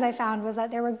two trends I found was that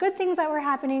there were good things that were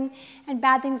happening and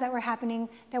bad things that were happening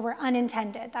that were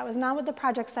unintended. That was not what the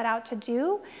project set out to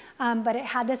do, but it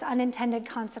had this unintended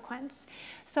consequence.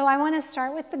 So I want to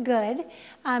start with the good.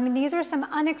 These are some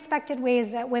unexpected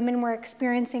ways that women were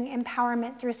experiencing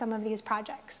empowerment through some of these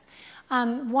projects.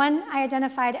 One I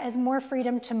identified as more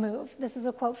freedom to move. This is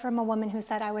a quote from a woman who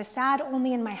said, "I was sad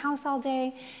only in my house all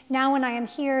day. Now when I am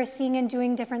here, seeing and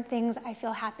doing different things, I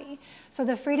feel happy." So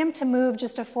the freedom to move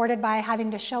just afforded by having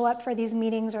to show up for these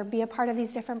meetings or be a part of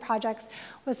these different projects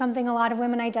was something a lot of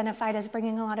women identified as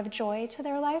bringing a lot of joy to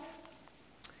their life.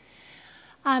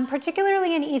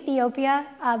 Particularly in Ethiopia,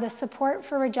 the support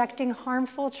for rejecting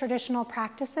harmful traditional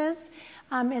practices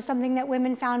is something that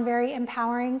women found very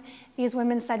empowering. These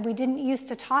women said, "We didn't used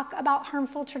to talk about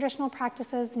harmful traditional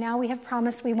practices. Now we have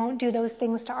promised we won't do those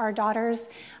things to our daughters,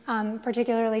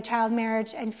 particularly child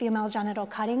marriage and female genital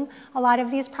cutting. A lot of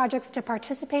these projects, to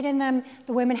participate in them,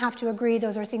 the women have to agree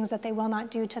those are things that they will not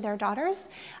do to their daughters."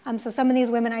 So some of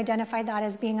these women identified that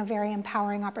as being a very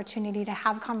empowering opportunity to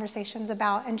have conversations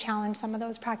about and challenge some of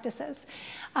those practices.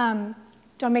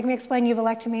 Don't make me explain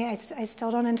uvullectomy. I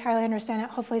still don't entirely understand it.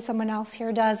 Hopefully someone else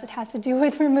here does. It has to do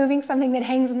with removing something that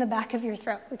hangs in the back of your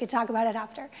throat. We could talk about it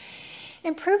after.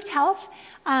 Improved health.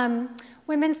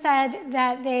 Women said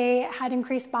that they had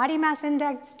increased body mass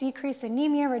index, decreased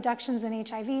anemia, reductions in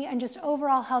HIV, and just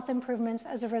overall health improvements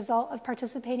as a result of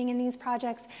participating in these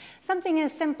projects. Something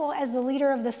as simple as the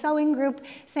leader of the sewing group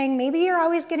saying, "Maybe you're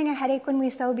always getting a headache when we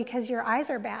sew because your eyes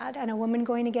are bad," and a woman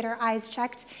going to get her eyes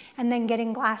checked and then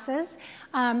getting glasses,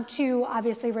 to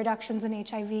obviously reductions in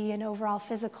HIV and overall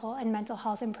physical and mental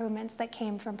health improvements that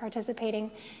came from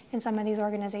participating in some of these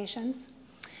organizations.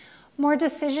 More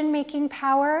decision-making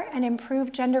power and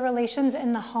improved gender relations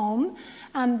in the home.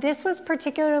 This was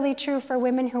particularly true for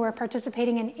women who were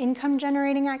participating in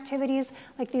income-generating activities,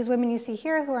 like these women you see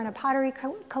here who are in a pottery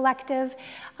collective.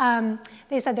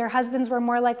 They said their husbands were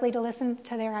more likely to listen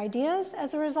to their ideas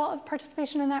as a result of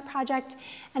participation in that project,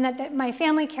 and that my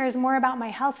family cares more about my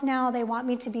health now. They want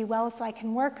me to be well so I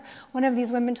can work. One of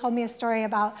these women told me a story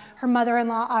about her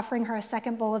mother-in-law offering her a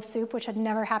second bowl of soup, which had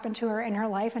never happened to her in her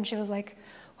life, and she was like,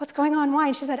 "What's going on? Why?"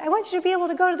 And she said, "I want you to be able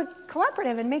to go to the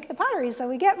cooperative and make the pottery so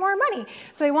we get more money."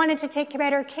 So they wanted to take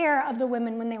better care of the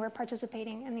women when they were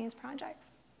participating in these projects.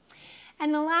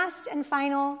 And the last and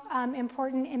final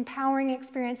important empowering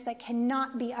experience that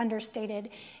cannot be understated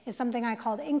is something I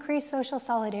called increased social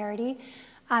solidarity.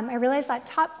 I realize that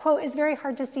top quote is very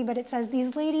hard to see, but it says,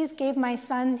 "These ladies gave my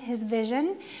son his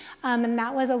vision." And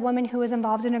that was a woman who was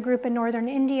involved in a group in northern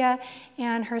India,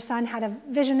 and her son had a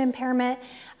vision impairment.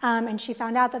 And she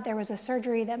found out that there was a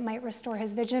surgery that might restore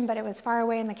his vision, but it was far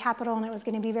away in the capital and it was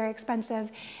going to be very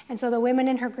expensive. And so the women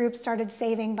in her group started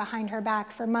saving behind her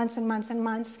back for months and months and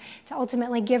months to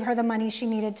ultimately give her the money she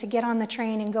needed to get on the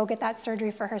train and go get that surgery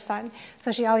for her son.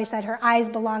 So she always said his eyes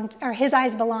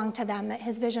belonged to them, that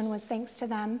his vision was thanks to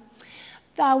them.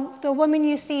 The woman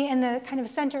you see in the kind of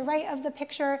center right of the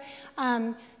picture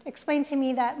explained to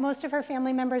me that most of her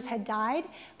family members had died,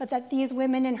 but that these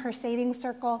women in her savings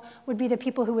circle would be the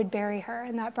people who would bury her,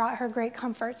 and that brought her great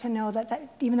comfort to know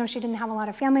that even though she didn't have a lot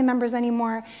of family members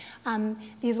anymore,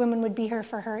 these women would be here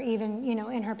for her even,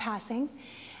 in her passing.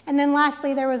 And then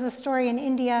lastly, there was a story in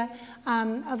India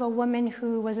of a woman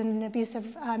who was in an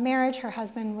abusive marriage. Her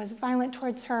husband was violent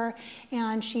towards her,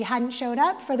 and she hadn't showed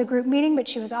up for the group meeting, but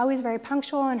she was always very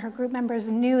punctual, and her group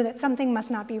members knew that something must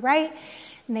not be right.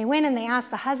 And they went and they asked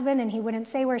the husband, and he wouldn't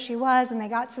say where she was, and they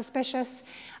got suspicious.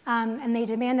 And they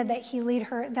demanded that he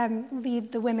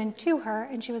lead the women to her,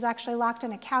 and she was actually locked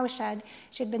in a cowshed.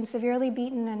 She had been severely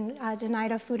beaten and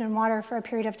denied of food and water for a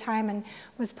period of time and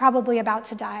was probably about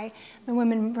to die. The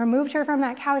women removed her from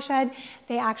that cowshed.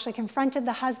 They actually confronted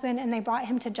the husband, and they brought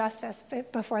him to justice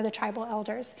before the tribal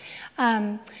elders.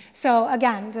 So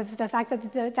again, the fact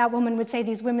that that woman would say,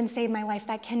 "These women saved my life,"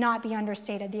 that cannot be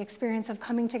understated. The experience of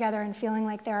coming together and feeling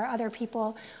like there are other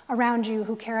people around you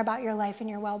who care about your life and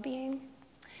your well-being.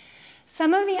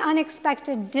 Some of the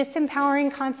unexpected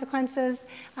disempowering consequences,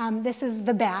 this is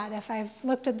the bad. If I've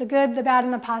looked at the good, the bad,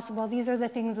 and the possible, these are the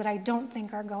things that I don't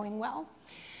think are going well.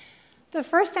 The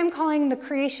first I'm calling the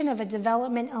creation of a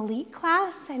development elite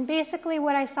class, and basically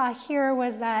what I saw here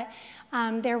was that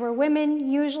there were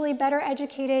women, usually better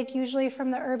educated, usually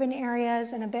from the urban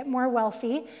areas and a bit more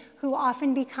wealthy, who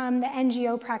often become the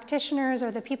NGO practitioners or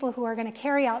the people who are going to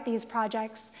carry out these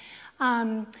projects.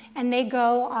 And they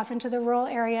go often to the rural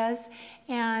areas,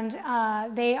 and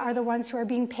they are the ones who are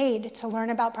being paid to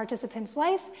learn about participants'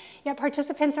 life, yet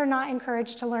participants are not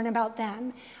encouraged to learn about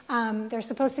them. They're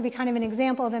supposed to be kind of an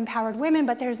example of empowered women,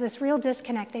 but there's this real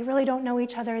disconnect. They really don't know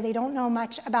each other. They don't know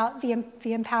much about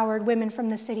the empowered women from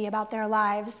the city, about their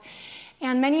lives.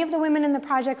 And many of the women in the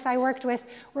projects I worked with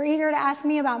were eager to ask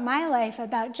me about my life,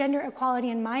 about gender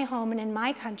equality in my home and in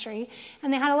my country.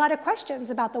 And they had a lot of questions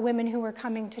about the women who were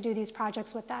coming to do these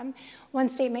projects with them. One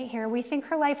statement here, we think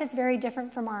her life is very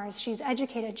different from ours. She's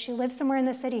educated, she lives somewhere in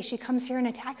the city, she comes here in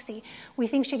a taxi. We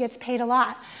think she gets paid a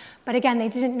lot. But again, they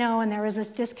didn't know, and there was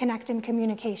this disconnect in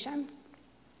communication.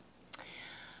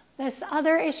 This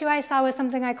other issue I saw was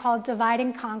something I called divide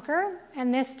and conquer,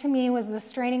 and this to me was the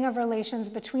straining of relations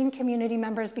between community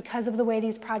members because of the way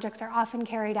these projects are often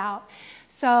carried out.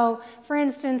 So, for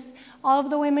instance, all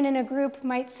of the women in a group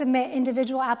might submit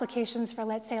individual applications for,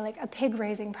 let's say, like a pig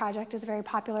raising project is very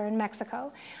popular in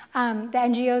Mexico. The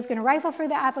NGO is going to rifle through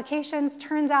the applications.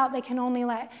 Turns out they can only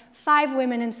let 5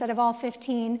 women instead of all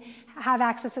 15 have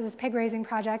access to this pig raising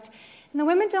project. And the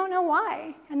women don't know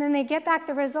why. And then they get back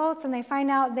the results and they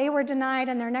find out they were denied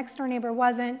and their next door neighbor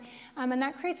wasn't. And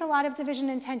that creates a lot of division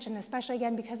and tension, especially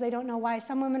again because they don't know why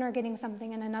some women are getting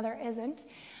something and another isn't.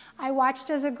 I watched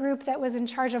as a group that was in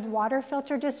charge of water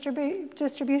filter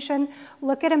distribution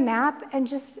look at a map and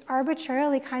just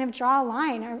arbitrarily kind of draw a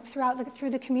line through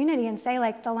the community and say,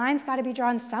 like, the line's got to be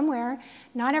drawn somewhere.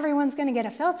 Not everyone's going to get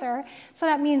a filter. So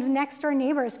that means next door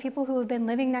neighbors, people who have been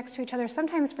living next to each other,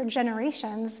 sometimes for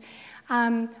generations,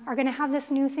 are going to have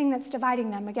this new thing that's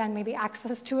dividing them. Again, maybe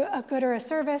access to a good or a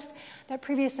service that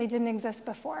previously didn't exist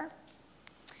before.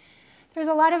 There's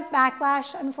a lot of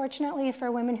backlash, unfortunately,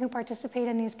 for women who participate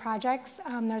in these projects.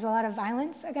 There's a lot of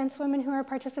violence against women who are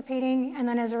participating, and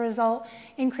then as a result,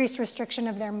 increased restriction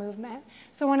of their movement.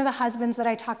 So one of the husbands that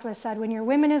I talked with said, when your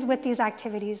woman is with these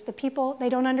activities, the people, they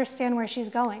don't understand where she's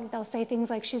going. They'll say things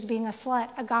like she's being a slut,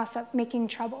 a gossip, making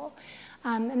trouble.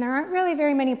 And there aren't really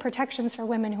very many protections for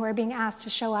women who are being asked to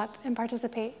show up and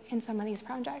participate in some of these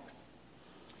projects.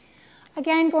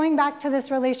 Again, going back to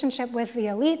this relationship with the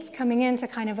elites coming in to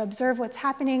kind of observe what's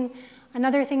happening,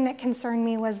 another thing that concerned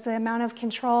me was the amount of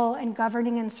control and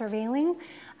governing and surveilling.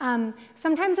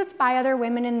 Sometimes it's by other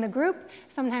women in the group,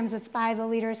 sometimes it's by the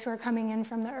leaders who are coming in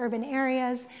from the urban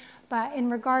areas. But in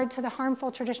regard to the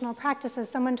harmful traditional practices,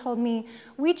 someone told me,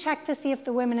 we check to see if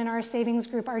the women in our savings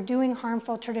group are doing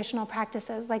harmful traditional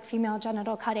practices like female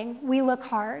genital cutting. We look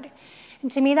hard.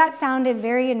 And to me, that sounded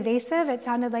very invasive. It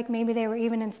sounded like maybe they were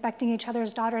even inspecting each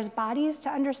other's daughters' bodies to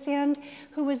understand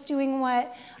who was doing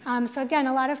what. So again,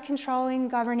 a lot of controlling,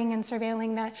 governing, and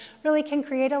surveilling that really can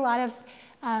create a lot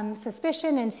of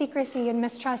suspicion and secrecy and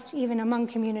mistrust even among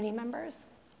community members.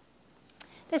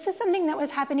 This is something that was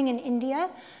happening in India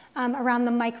around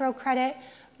the microcredit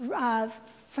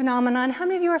phenomenon. How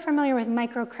many of you are familiar with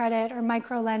microcredit or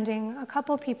microlending? A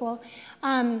couple people.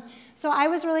 So I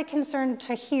was really concerned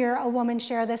to hear a woman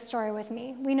share this story with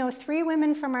me. We know 3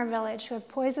 women from our village who have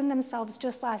poisoned themselves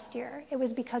just last year. It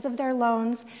was because of their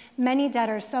loans. Many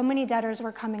debtors, so many debtors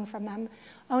were coming from them.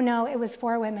 Oh no, it was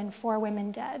 4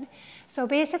 women dead. So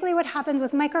basically what happens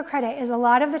with microcredit is a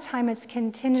lot of the time it's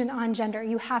contingent on gender.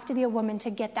 You have to be a woman to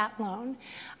get that loan.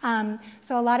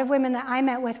 So a lot of women that I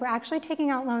met with were actually taking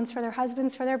out loans for their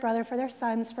husbands, for their brother, for their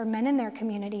sons, for men in their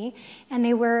community, and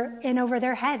they were in over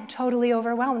their head, totally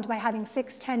overwhelmed by having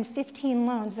 6, 10, 15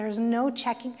 loans. There's no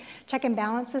check and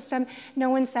balance system. No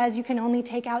one says you can only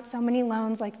take out so many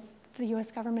loans like the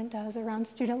U.S. government does around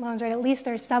student loans, right? At least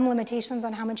there's some limitations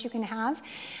on how much you can have.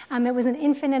 It was an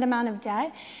infinite amount of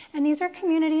debt. And these are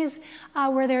communities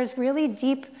where there's really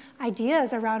deep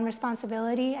ideas around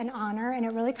responsibility and honor, and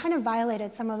it really kind of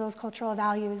violated some of those cultural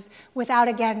values without,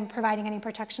 again, providing any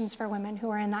protections for women who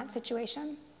are in that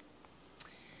situation.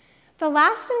 The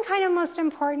last and kind of most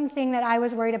important thing that I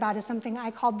was worried about is something I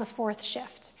called the 4th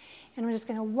shift. And we're just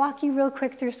going to walk you real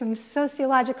quick through some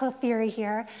sociological theory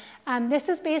here. This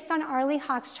is based on Arlie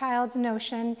Hochschild's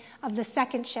notion of the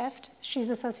 2nd shift. She's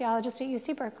a sociologist at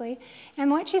UC Berkeley.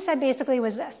 And what she said basically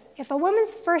was this. If a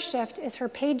woman's 1st shift is her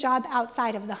paid job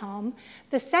outside of the home,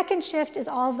 the 2nd shift is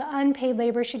all of the unpaid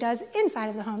labor she does inside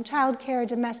of the home, childcare,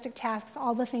 domestic tasks,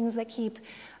 all the things that keep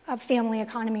a family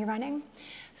economy running.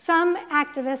 Some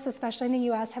activists, especially in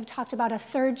the US, have talked about a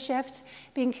 3rd shift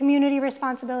being community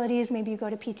responsibilities. Maybe you go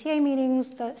to PTA meetings,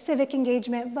 the civic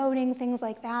engagement, voting, things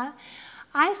like that.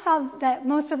 I saw that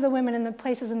most of the women in the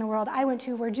places in the world I went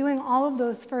to were doing all of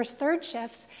those first 3rd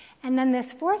shifts, and then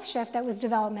this 4th shift that was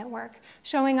development work,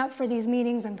 showing up for these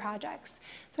meetings and projects.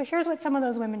 So here's what some of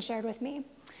those women shared with me.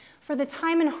 For the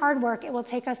time and hard work it will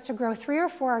take us to grow 3 or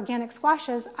 4 organic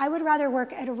squashes, I would rather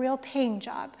work at a real paying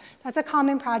job. That's a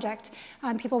common project.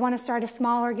 People want to start a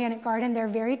small organic garden. They're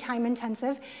very time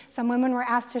intensive. Some women were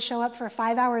asked to show up for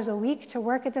 5 hours a week to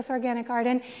work at this organic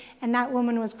garden, and that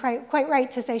woman was quite right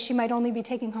to say she might only be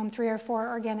taking home 3 or 4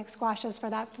 organic squashes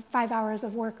for that 5 hours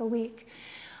of work a week.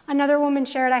 Another woman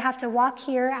shared, I have to walk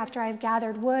here after I've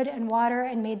gathered wood and water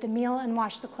and made the meal and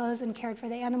washed the clothes and cared for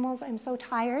the animals. I'm so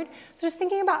tired. So just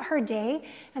thinking about her day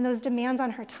and those demands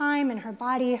on her time and her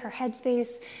body, her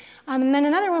headspace. And then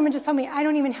another woman just told me, I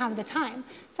don't even have the time.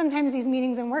 Sometimes these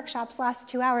meetings and workshops last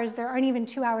 2 hours. There aren't even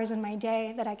 2 hours in my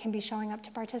day that I can be showing up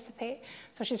to participate.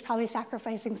 So she's probably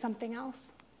sacrificing something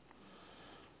else.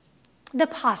 The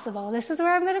possible. This is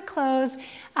where I'm going to close.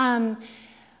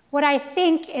 What I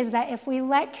think is that if we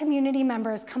let community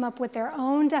members come up with their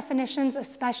own definitions,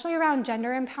 especially around gender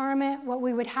empowerment, what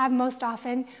we would have most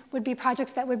often would be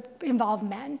projects that would involve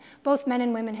men. Both men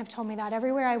and women have told me that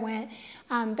everywhere I went.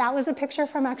 That was a picture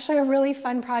from actually a really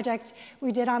fun project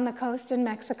we did on the coast in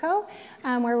Mexico,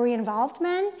 where we involved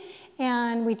men.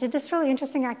 And we did this really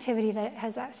interesting activity that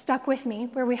has stuck with me,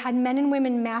 where we had men and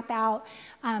women map out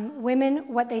women,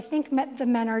 what they think the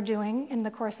men are doing in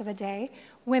the course of a day,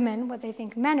 women, what they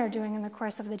think men are doing in the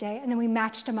course of the day, and then we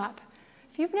matched them up.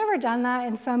 If you've never done that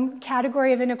in some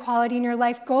category of inequality in your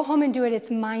life, go home and do it.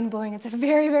 It's mind-blowing. It's a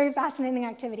very, very fascinating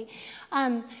activity.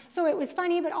 So it was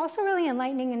funny, but also really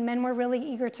enlightening, and men were really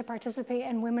eager to participate,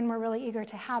 and women were really eager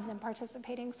to have them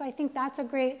participating. So I think that's a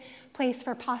great place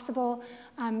for possible,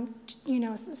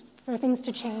 for things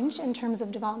to change in terms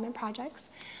of development projects.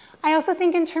 I also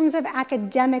think in terms of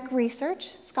academic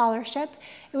research, scholarship,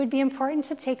 it would be important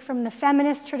to take from the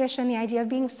feminist tradition the idea of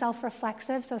being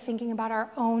self-reflexive, so thinking about our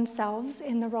own selves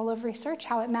in the role of research,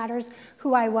 how it matters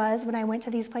who I was when I went to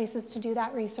these places to do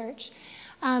that research.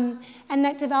 And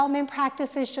that development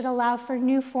practices should allow for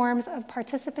new forms of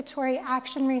participatory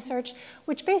action research,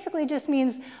 which basically just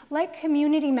means let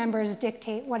community members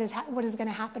dictate what is going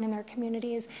to happen in their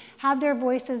communities, have their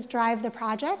voices drive the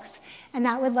projects, and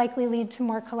that would likely lead to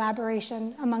more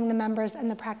collaboration among the members and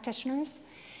the practitioners.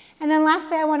 And then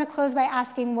lastly, I want to close by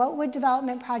asking, what would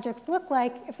development projects look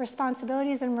like if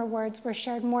responsibilities and rewards were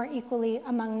shared more equally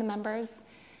among the members?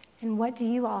 And what do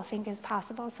you all think is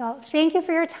possible? So thank you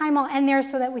for your time. I'll end there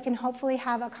so that we can hopefully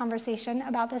have a conversation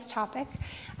about this topic.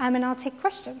 And I'll take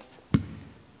questions.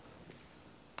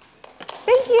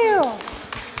 Thank you.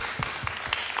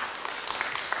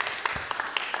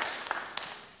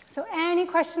 So any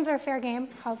questions are fair game.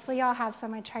 Hopefully y'all have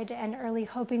some. I tried to end early,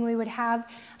 hoping we would have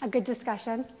a good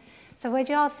discussion. So what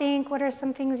do y'all think? What are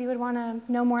some things you would want to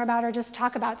know more about or just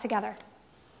talk about together?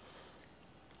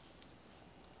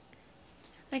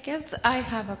 I guess I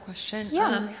have a question.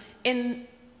 Yeah.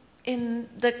 In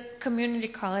the community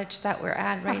college that we're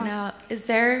at right now, is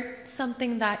there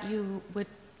something that you would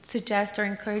suggest or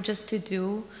encourage us to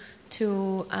do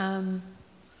to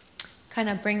kind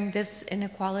of bring this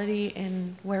inequality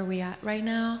in where we at right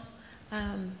now?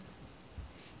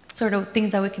 Sort of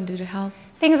things that we can do to help.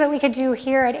 Things that we could do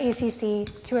here at ACC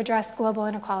to address global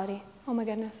inequality. Oh my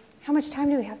goodness. How much time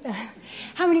do we have?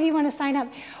 How many of you want to sign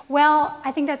up? Well,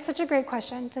 I think that's such a great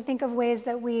question, to think of ways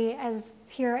that we, as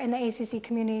here in the ACC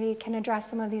community, can address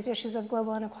some of these issues of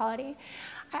global inequality.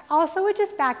 I also would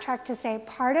just backtrack to say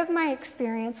part of my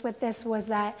experience with this was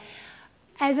that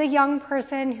as a young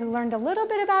person who learned a little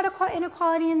bit about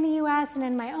inequality in the US and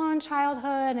in my own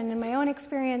childhood and in my own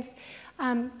experience,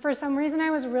 for some reason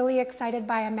I was really excited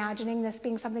by imagining this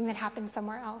being something that happened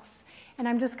somewhere else. And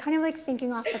I'm just kind of like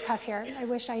thinking off the cuff here. I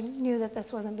wish I knew that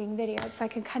this wasn't being videoed so I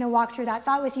could kind of walk through that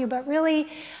thought with you. But really,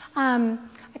 I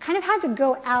kind of had to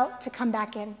go out to come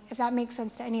back in, if that makes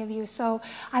sense to any of you. So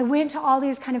I went to all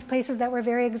these kind of places that were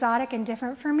very exotic and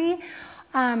different for me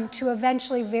to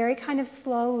eventually very kind of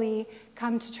slowly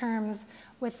come to terms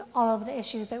with all of the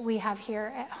issues that we have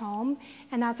here at home.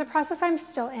 And that's a process I'm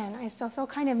still in. I still feel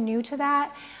kind of new to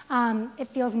that. It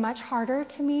feels much harder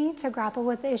to me to grapple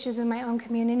with the issues in my own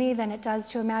community than it does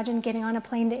to imagine getting on a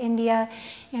plane to India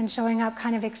and showing up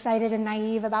kind of excited and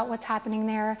naive about what's happening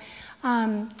there.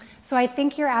 So I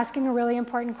think you're asking a really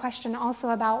important question also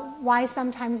about why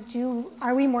sometimes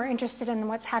are we more interested in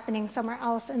what's happening somewhere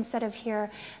else instead of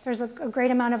here. There's a great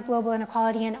amount of global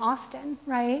inequality in Austin,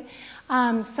 right?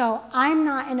 So I'm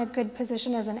not in a good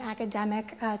position as an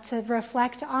academic to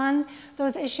reflect on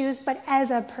those issues, but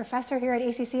as a professor here at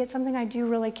ACC, it's something I do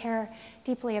really care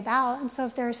deeply about. And so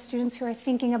if there are students who are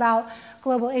thinking about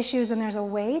global issues and there's a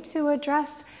way to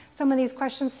address some of these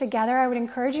questions together, I would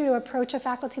encourage you to approach a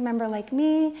faculty member like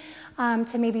me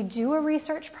to maybe do a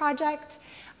research project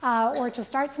or to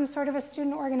start some sort of a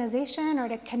student organization or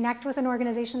to connect with an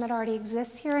organization that already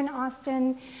exists here in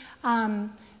Austin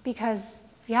because,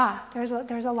 yeah, there's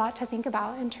a lot to think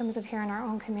about in terms of here in our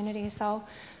own community. So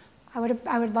I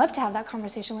would love to have that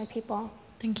conversation with people.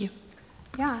 Thank you.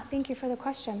 Yeah, thank you for the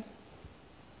question.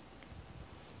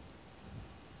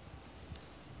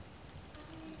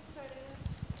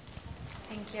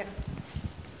 Thank you.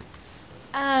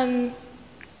 I'm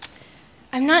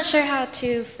not sure how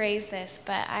to phrase this,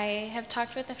 but I have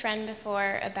talked with a friend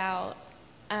before about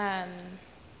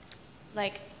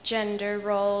like gender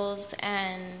roles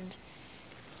and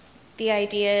the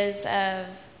ideas of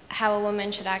how a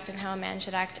woman should act and how a man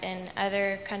should act in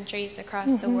other countries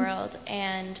across the world.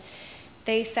 And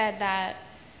they said that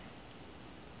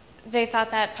they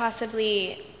thought that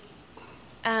possibly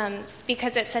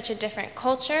because it's such a different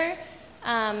culture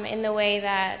in the way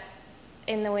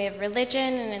of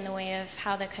religion and in the way of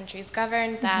how the country's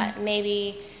governed, that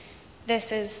maybe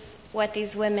this is what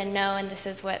these women know and this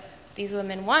is what these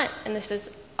women want and this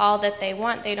is all that they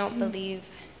want. They don't believe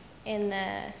in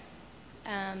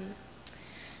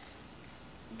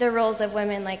the roles of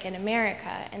women like in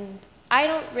America. And I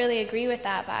don't really agree with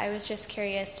that, but I was just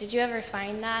curious, did you ever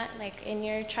find that like in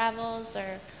your travels,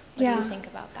 or what do you think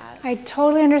about that? I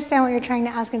totally understand what you're trying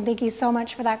to ask, and thank you so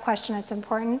much for that question. It's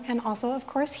important and also, of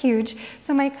course, huge.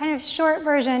 So my kind of short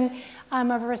version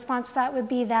of a response to that would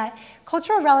be that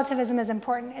cultural relativism is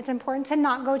important. It's important to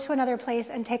not go to another place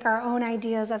and take our own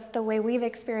ideas of the way we've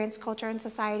experienced culture and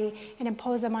society and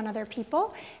impose them on other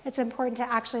people. It's important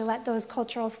to actually let those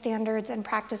cultural standards and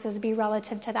practices be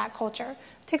relative to that culture.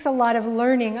 It takes a lot of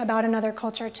learning about another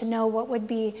culture to know what would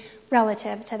be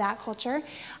relative to that culture.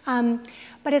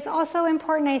 But it's also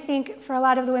important, I think, for a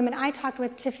lot of the women I talked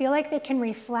with to feel like they can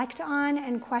reflect on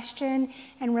and question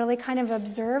and really kind of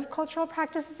observe cultural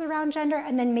practices around gender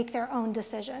and then make their own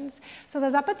decisions. So the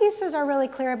Zapatistas are really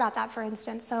clear about that, for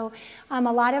instance. So a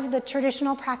lot of the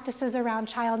traditional practices around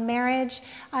child marriage,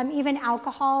 even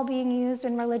alcohol being used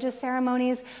in religious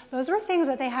ceremonies, those were things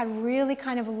that they had really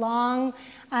kind of long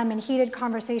and heated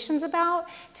conversations about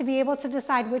to be able to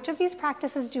decide which of these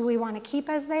practices do we want to keep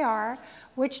as they are,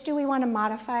 which do we want to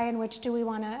modify, and which do we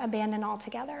want to abandon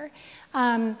altogether.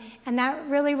 And that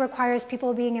really requires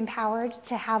people being empowered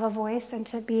to have a voice and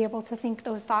to be able to think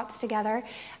those thoughts together.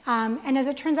 And as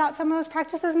it turns out, some of those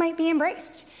practices might be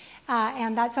embraced.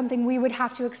 And that's something we would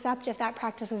have to accept if that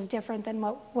practice is different than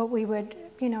what we would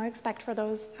expect for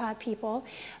those people.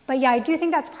 But yeah, I do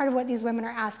think that's part of what these women are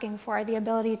asking for, the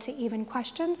ability to even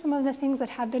question some of the things that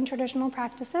have been traditional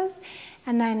practices,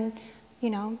 and then,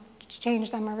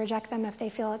 change them or reject them if they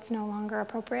feel it's no longer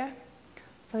appropriate.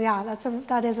 So yeah,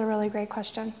 that is a really great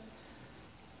question.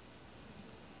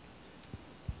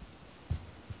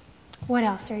 What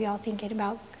else are y'all thinking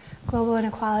about global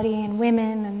inequality and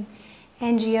women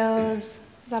and NGOs,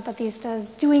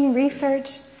 Zapatistas, doing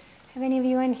research? Have any of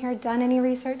you in here done any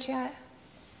research yet?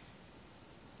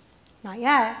 Not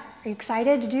yet. Are you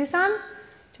excited to do some?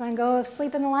 Do you want to go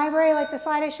sleep in the library like the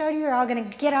slide I showed you? Or are all going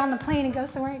to get on the plane and go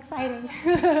somewhere exciting?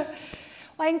 Well,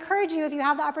 I encourage you, if you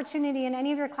have the opportunity in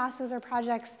any of your classes or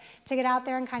projects, to get out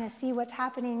there and kind of see what's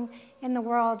happening in the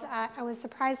world. I was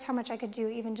surprised how much I could do,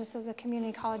 even just as a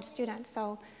community college student.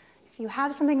 So if you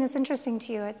have something that's interesting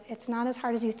to you, it's not as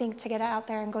hard as you think to get out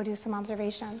there and go do some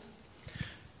observation.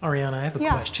 Ariana, I have a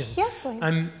question. Yes,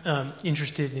 William. I'm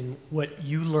interested in what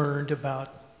you learned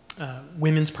about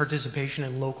women's participation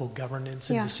in local governance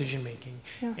and decision-making,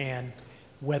 and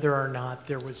whether or not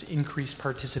there was increased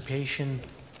participation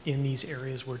in these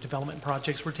areas where development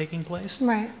projects were taking place.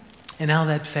 Right. And how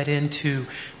that fed into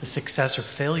the success or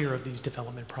failure of these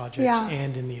development projects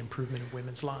and in the improvement of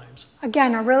women's lives.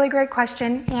 Again, a really great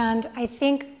question, and I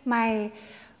think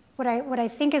what I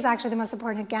think is actually the most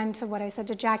important, again, to what I said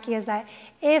to Jackie, is that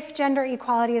if gender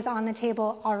equality is on the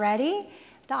table already,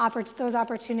 those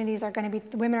opportunities are going to be,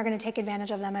 the women are going to take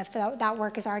advantage of them if that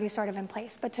work is already sort of in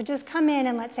place. But to just come in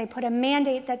and, let's say, put a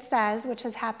mandate that says, which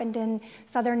has happened in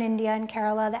southern India and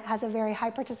Kerala, that has a very high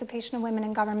participation of women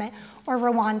in government, or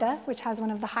Rwanda, which has one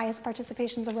of the highest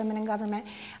participations of women in government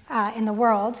in the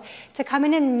world, to come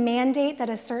in and mandate that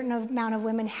a certain amount of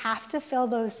women have to fill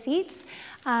those seats,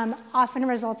 often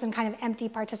results in kind of empty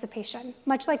participation,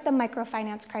 much like the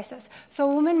microfinance crisis. So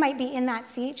a woman might be in that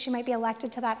seat, she might be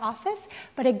elected to that office,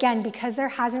 but again, because there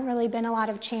hasn't really been a lot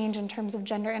of change in terms of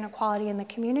gender inequality in the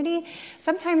community,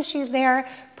 sometimes she's there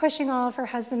pushing all of her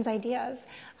husband's ideas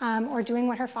or doing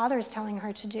what her father is telling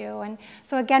her to do. And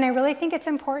so again, I really think it's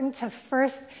important to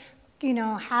first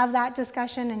have that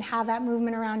discussion and have that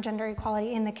movement around gender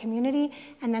equality in the community,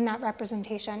 and then that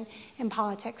representation in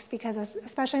politics, because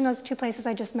especially in those two places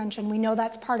I just mentioned, we know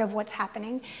that's part of what's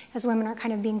happening, as women are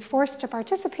kind of being forced to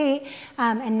participate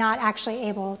and not actually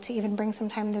able to even bring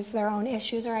sometimes their own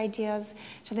issues or ideas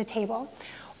to the table.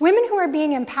 Women who are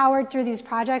being empowered through these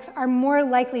projects are more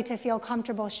likely to feel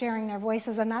comfortable sharing their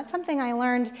voices, and that's something I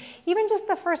learned even just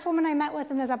the first woman I met with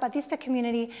in the Zapatista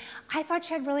community. I thought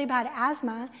she had really bad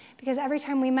asthma because every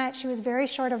time we met, she was very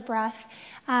short of breath.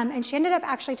 And she ended up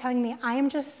actually telling me, I am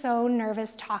just so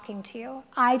nervous talking to you.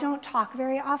 I don't talk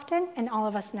very often, and all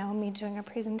of us know me doing a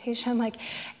presentation, like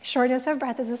shortness of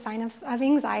breath is a sign of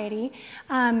anxiety.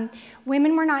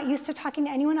 Women were not used to talking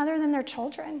to anyone other than their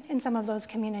children in some of those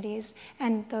communities.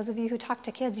 And those of you who talk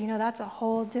to kids, you know that's a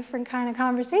whole different kind of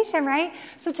conversation, right?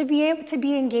 So to be able to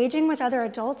be engaging with other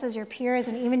adults as your peers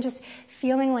and even just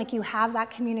feeling like you have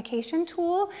that communication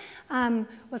tool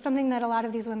was something that a lot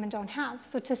of these women don't have.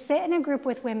 So to sit in a group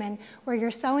with women where you're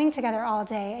sewing together all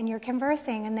day and you're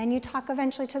conversing and then you talk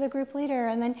eventually to the group leader,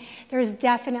 and then there's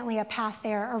definitely a path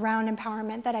there around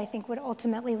empowerment that I think would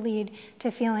ultimately lead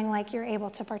to feeling like you're able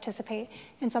to participate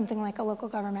in something like a local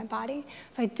government body.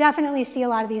 So I definitely see a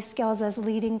lot of these skills as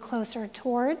leading closer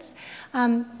towards.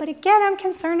 But again, I'm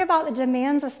concerned about the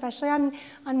demands, especially on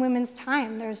women's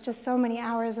time. There's just so many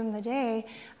hours in the day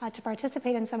to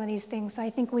participate in some of these things. So I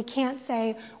think we can't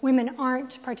say women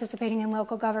aren't participating in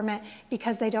local government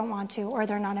because they don't want to or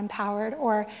they're not empowered.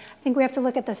 Or I think we have to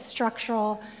look at the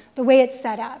structural, the way it's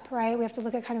set up, right? We have to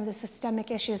look at kind of the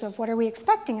systemic issues of what are we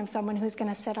expecting of someone who's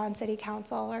going to sit on city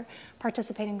council or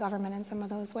participate in government in some of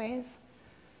those ways.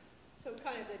 So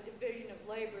kind of the division of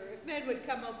labor. If men would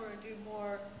come over and do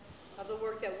more of the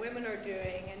work that women are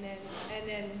doing, and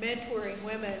then mentoring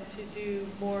women to do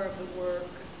more of the work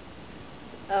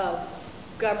of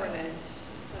governance,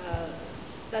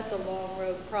 that's a long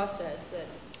road process that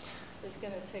is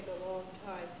going to take a long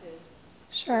time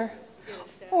to Sure.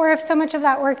 Or if so much of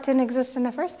that work didn't exist in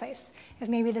the first place. If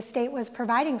maybe the state was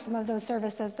providing some of those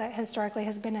services that historically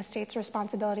has been a state's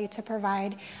responsibility to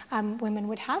provide, women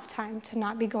would have time to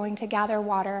not be going to gather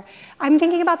water. I'm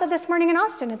thinking about that this morning in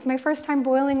Austin. It's my first time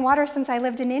boiling water since I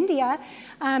lived in India,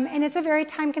 and it's a very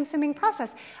time-consuming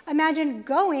process. Imagine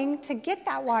going to get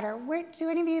that water. Do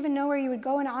any of you even know where you would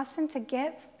go in Austin to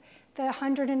get the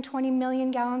 120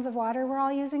 million gallons of water we're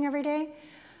all using every day?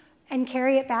 And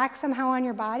carry it back somehow on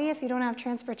your body if you don't have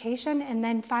transportation, and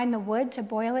then find the wood to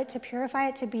boil it, to purify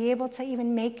it, to be able to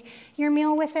even make your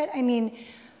meal with it. I mean,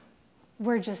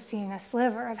 we're just seeing a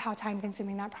sliver of how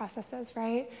time-consuming that process is,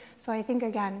 right? So I think,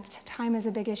 again, time is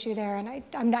a big issue there,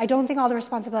 and I don't think all the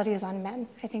responsibility is on men.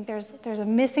 I think there's a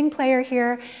missing player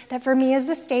here that for me is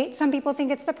the state. Some people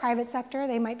think it's the private sector.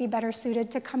 They might be better suited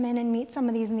to come in and meet some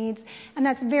of these needs, and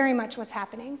that's very much what's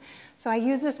happening. So I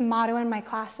use this motto in my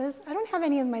classes. I don't have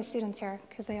any of my students here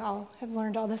because they all have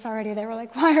learned all this already. They were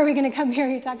like, why are we going to come here?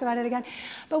 You talk about it again.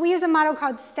 But we use a motto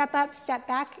called step up, step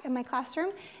back in my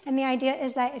classroom. And the idea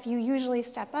is that if you usually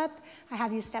step up, I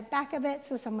have you step back a bit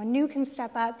so someone new can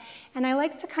step up. And I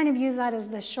like to kind of use that as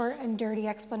the short and dirty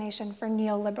explanation for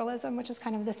neoliberalism, which is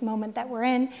kind of this moment that we're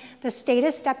in. The state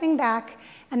is stepping back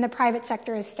and the private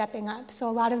sector is stepping up. So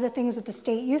a lot of the things that the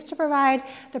state used to provide,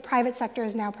 the private sector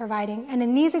is now providing. And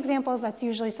in these examples, that's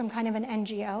usually some kind of an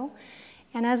NGO.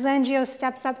 And as the NGO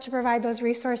steps up to provide those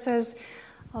resources,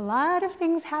 a lot of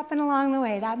things happen along the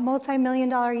way. That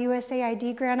multi-million-dollar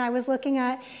USAID grant I was looking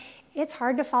at, it's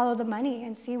hard to follow the money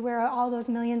and see where all those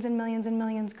millions and millions and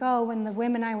millions go when the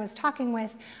women I was talking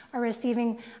with are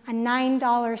receiving a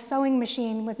 $9 sewing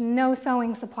machine with no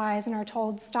sewing supplies and are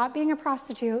told, stop being a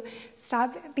prostitute,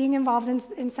 stop being involved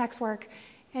in sex work,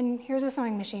 and here's a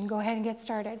sewing machine, go ahead and get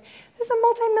started. This is a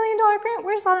multi-million-dollar grant,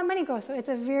 where does all that money go? So it's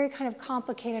a very kind of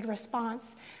complicated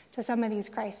response to some of these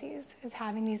crises, is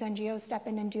having these NGOs step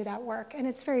in and do that work. And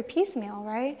it's very piecemeal,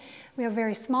 right? We have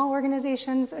very small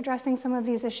organizations addressing some of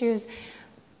these issues,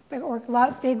 or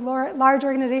large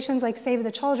organizations like Save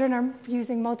the Children are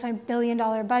using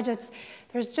multi-billion-dollar budgets.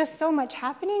 There's just so much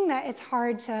happening that it's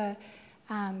hard to,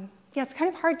 it's kind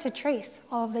of hard to trace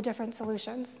all of the different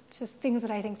solutions. It's just things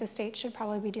that I think the state should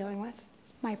probably be dealing with,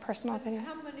 my personal opinion.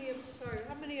 How many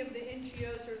of the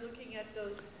NGOs are looking at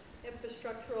those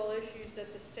infrastructural issues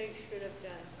that the state should have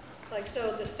done? Like,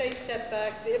 so the state stepped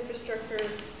back, the infrastructure,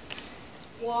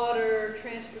 water,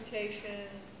 transportation,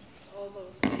 all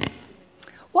those things.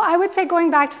 Well, I would say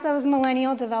going back to those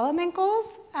Millennial Development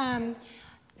Goals, and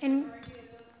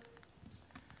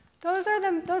those are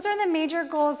the major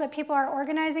goals that people are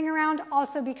organizing around,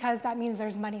 also because that means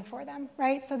there's money for them,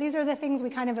 right? So these are the things we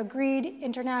kind of agreed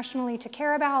internationally to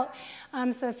care about.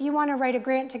 So if you want to write a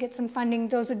grant to get some funding,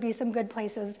 those would be some good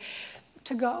places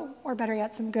to go, or better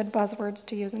yet, some good buzzwords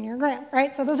to use in your grant,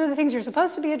 right? So those are the things you're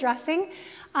supposed to be addressing.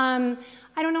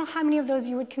 I don't know how many of those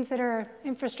you would consider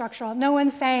infrastructural. No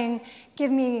one's saying,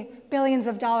 give me billions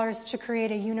of dollars to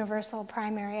create a universal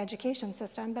primary education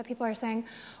system, but people are saying,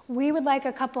 we would like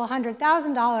a couple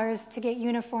 $100,000 to get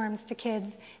uniforms to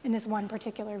kids in this one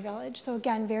particular village. So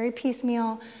again, very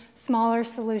piecemeal, smaller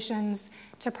solutions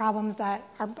to problems that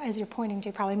are, as you're pointing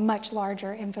to, probably much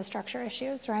larger infrastructure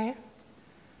issues, right?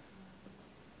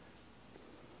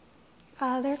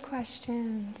 Other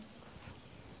questions?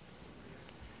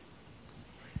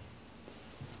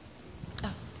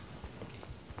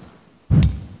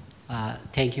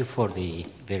 Thank you for the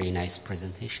very nice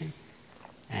presentation.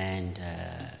 And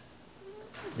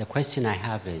the question I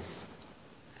have is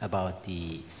about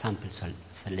the sample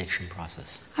selection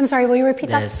process. I'm sorry, will you repeat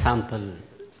that? The sample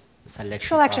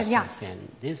selection process. Yeah.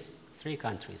 And these three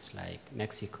countries like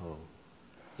Mexico,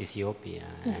 Ethiopia,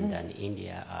 and then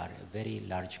India are very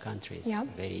large countries,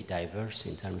 very diverse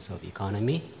in terms of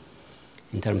economy,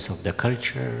 in terms of the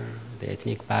culture, the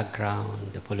ethnic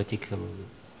background, the political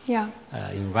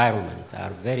environment are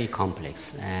very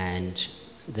complex, and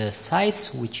the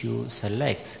sites which you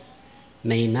select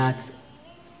may not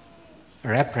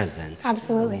represent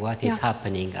what is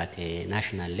happening at a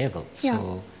national level.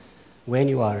 So when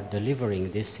you are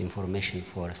delivering this information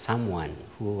for someone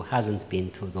who hasn't been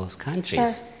to those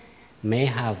countries, may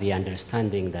have the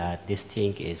understanding that this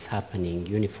thing is happening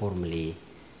uniformly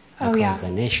across the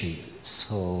nation.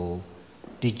 So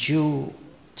did you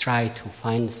try to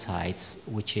find sites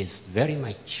which is very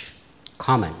much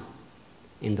common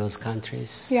in those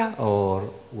countries?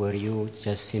 Or were you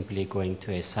just simply going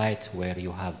to a site where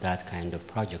you have that kind of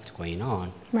project going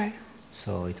on?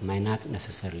 So it might not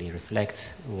necessarily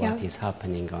reflect what is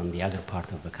happening on the other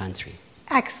part of the country.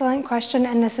 Excellent question,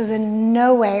 and this is in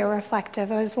no way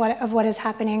reflective of what is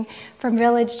happening from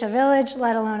village to village,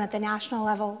 let alone at the national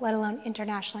level, let alone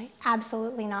internationally.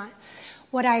 Absolutely not.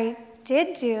 What I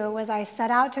did do was I set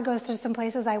out to go to some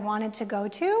places I wanted to go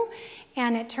to,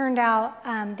 and it turned out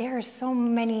there are so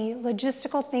many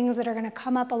logistical things that are going to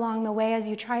come up along the way as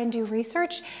you try and do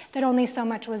research that only so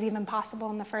much was even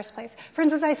possible in the first place. For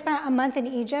instance, I spent a month in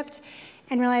Egypt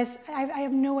and realized I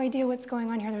have no idea what's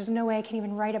going on here. There's no way I can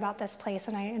even write about this place,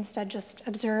 and I instead just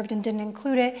observed and didn't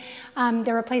include it.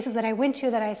 There were places that I went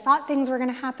to that I thought things were going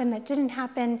to happen that didn't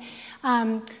happen.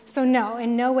 So no,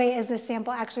 in no way is this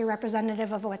sample actually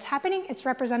representative of what's happening. It's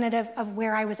representative of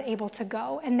where I was able to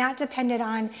go, and that depended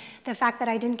on the fact that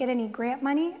I didn't get any grant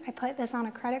money. I put this on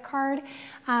a credit card.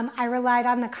 I relied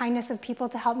on the kindness of people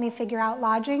to help me figure out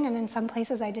lodging, and in some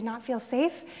places I did not feel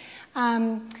safe.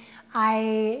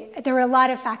 There were a lot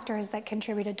of factors that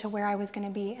contributed to where I was going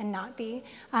to be and not be.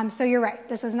 So you're right,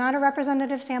 this is not a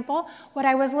representative sample. What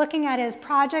I was looking at is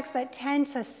projects that tend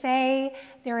to say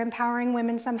they're empowering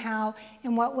women somehow.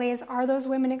 In what ways are those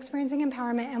women experiencing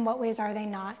empowerment, and what ways are they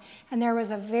not? And there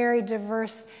was a very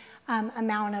diverse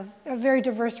a very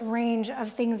diverse range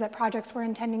of things that projects were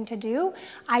intending to do.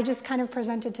 I just kind of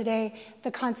presented today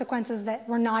the consequences that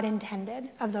were not intended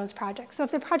of those projects. So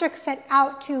if the project set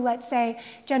out to, let's say,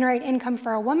 generate income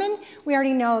for a woman, we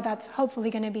already know that's hopefully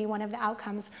going to be one of the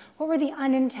outcomes. What were the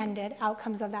unintended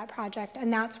outcomes of that project?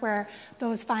 And that's where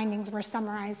those findings were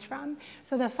summarized from.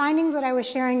 So the findings that I was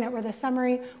sharing that were the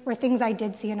summary were things I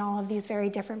did see in all of these very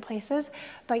different places.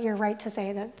 But you're right to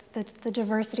say that the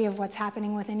diversity of what's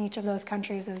happening within each of those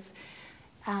countries is,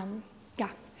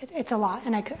 it's a lot,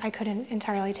 and I couldn't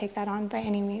entirely take that on by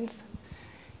any means.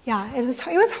 It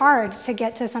was hard to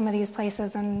get to some of these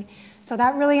places, and so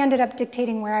that really ended up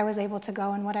dictating where I was able to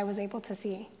go and what I was able to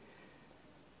see.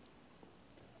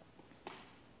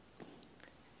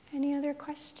 Any other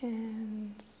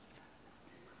questions?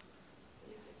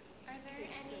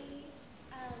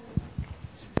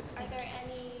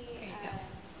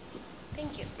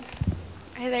 Thank you.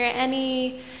 Are there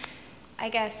any, I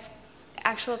guess,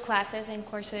 actual classes and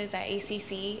courses at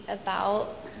ACC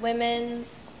about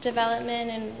women's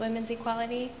development and women's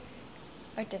equality?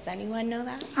 Or does anyone know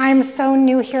that? I'm so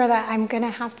new here that I'm going to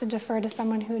have to defer to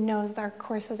someone who knows their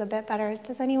courses a bit better.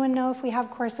 Does anyone know if we have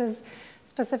courses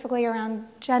specifically around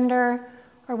gender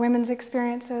or women's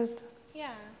experiences?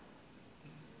 Yeah.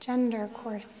 Gender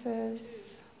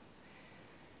courses.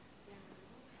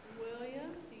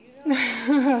 I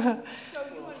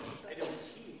don't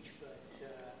teach, but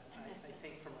I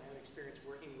think from my own experience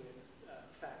working with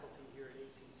faculty here at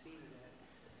ACC that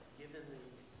given the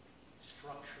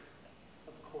structure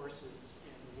of courses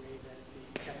and the way that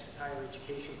the Texas Higher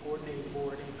Education Coordinating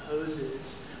Board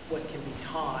imposes what can be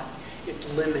taught, it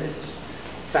limits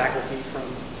faculty from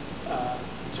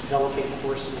developing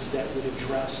courses that would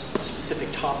address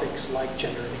specific topics like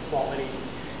gender inequality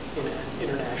in an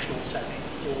international setting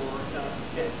or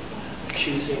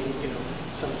choosing,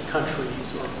 some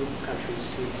countries or group of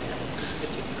countries to examine this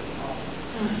particular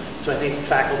problem. So I think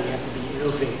faculty have to be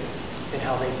innovative in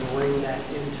how they bring that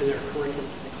into their curriculum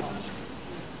in the classroom.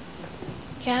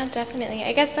 Yeah, definitely.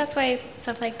 I guess that's why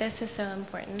stuff like this is so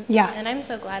important. Yeah. And I'm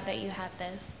so glad that you had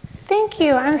this. Thank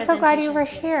you. I'm so glad you were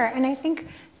presentation here. And I think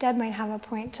Deb might have a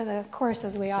point to the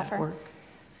courses we offer.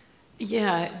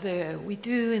 Yeah, we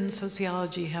do in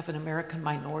sociology have an American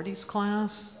minorities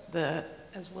class that,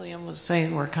 as William was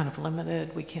saying, we're kind of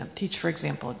limited. We can't teach, for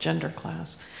example, a gender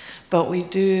class. But we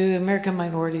do, American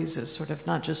minorities is sort of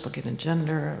not just looking at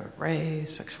gender,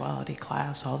 race, sexuality,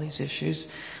 class, all these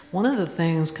issues. One of the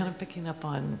things, kind of picking up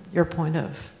on your point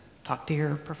of talk to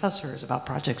your professors about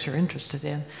projects you're interested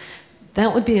in,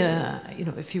 that would be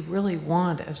if you really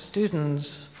want as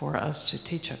students for us to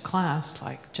teach a class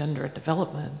like gender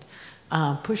development,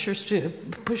 push your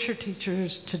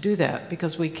teachers to do that,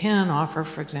 because we can offer,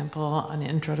 for example, an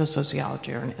intro to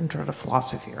sociology or an intro to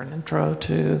philosophy or an intro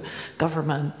to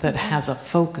government that has a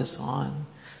focus on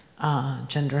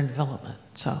gender and development.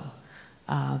 So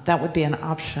that would be an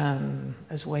option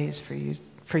as ways for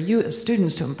you as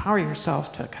students to empower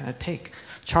yourself to kind of take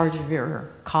charge of your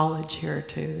college here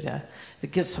to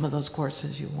get some of those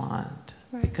courses you want,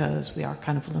 right, because we are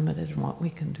kind of limited in what we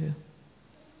can do.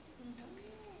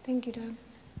 Thank you, Deb.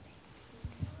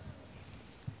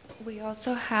 We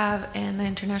also have in the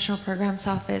International Programs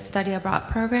Office study abroad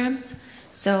programs.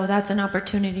 So that's an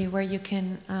opportunity where you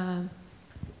can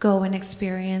go and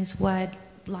experience what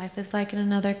life is like in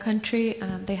another country.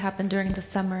 They happen during the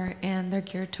summer and they're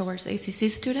geared towards ACC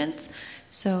students.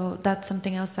 So that's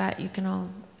something else that you can all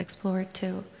explore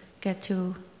to get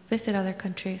to visit other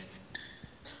countries.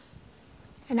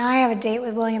 And I have a date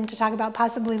with William to talk about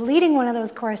possibly leading one of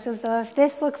those courses. So if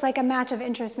this looks like a match of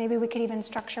interest, maybe we could even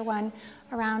structure one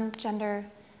around gender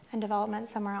and development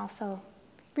somewhere else. So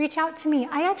reach out to me.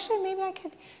 Maybe I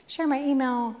could share my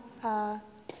email.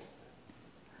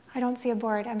 I don't see a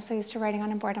board. I'm so used to writing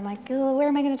on a board. I'm like, where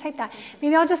am I going to type that?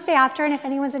 Maybe I'll just stay after, and if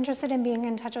anyone's interested in being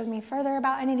in touch with me further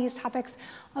about any of these topics,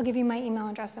 I'll give you my email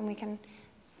address and we can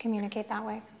communicate that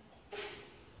way.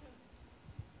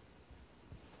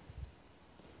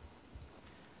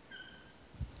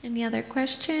 Any other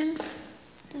questions?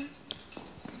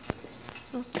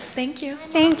 Well, thank you.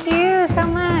 Thank you so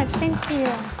much. Thank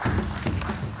you.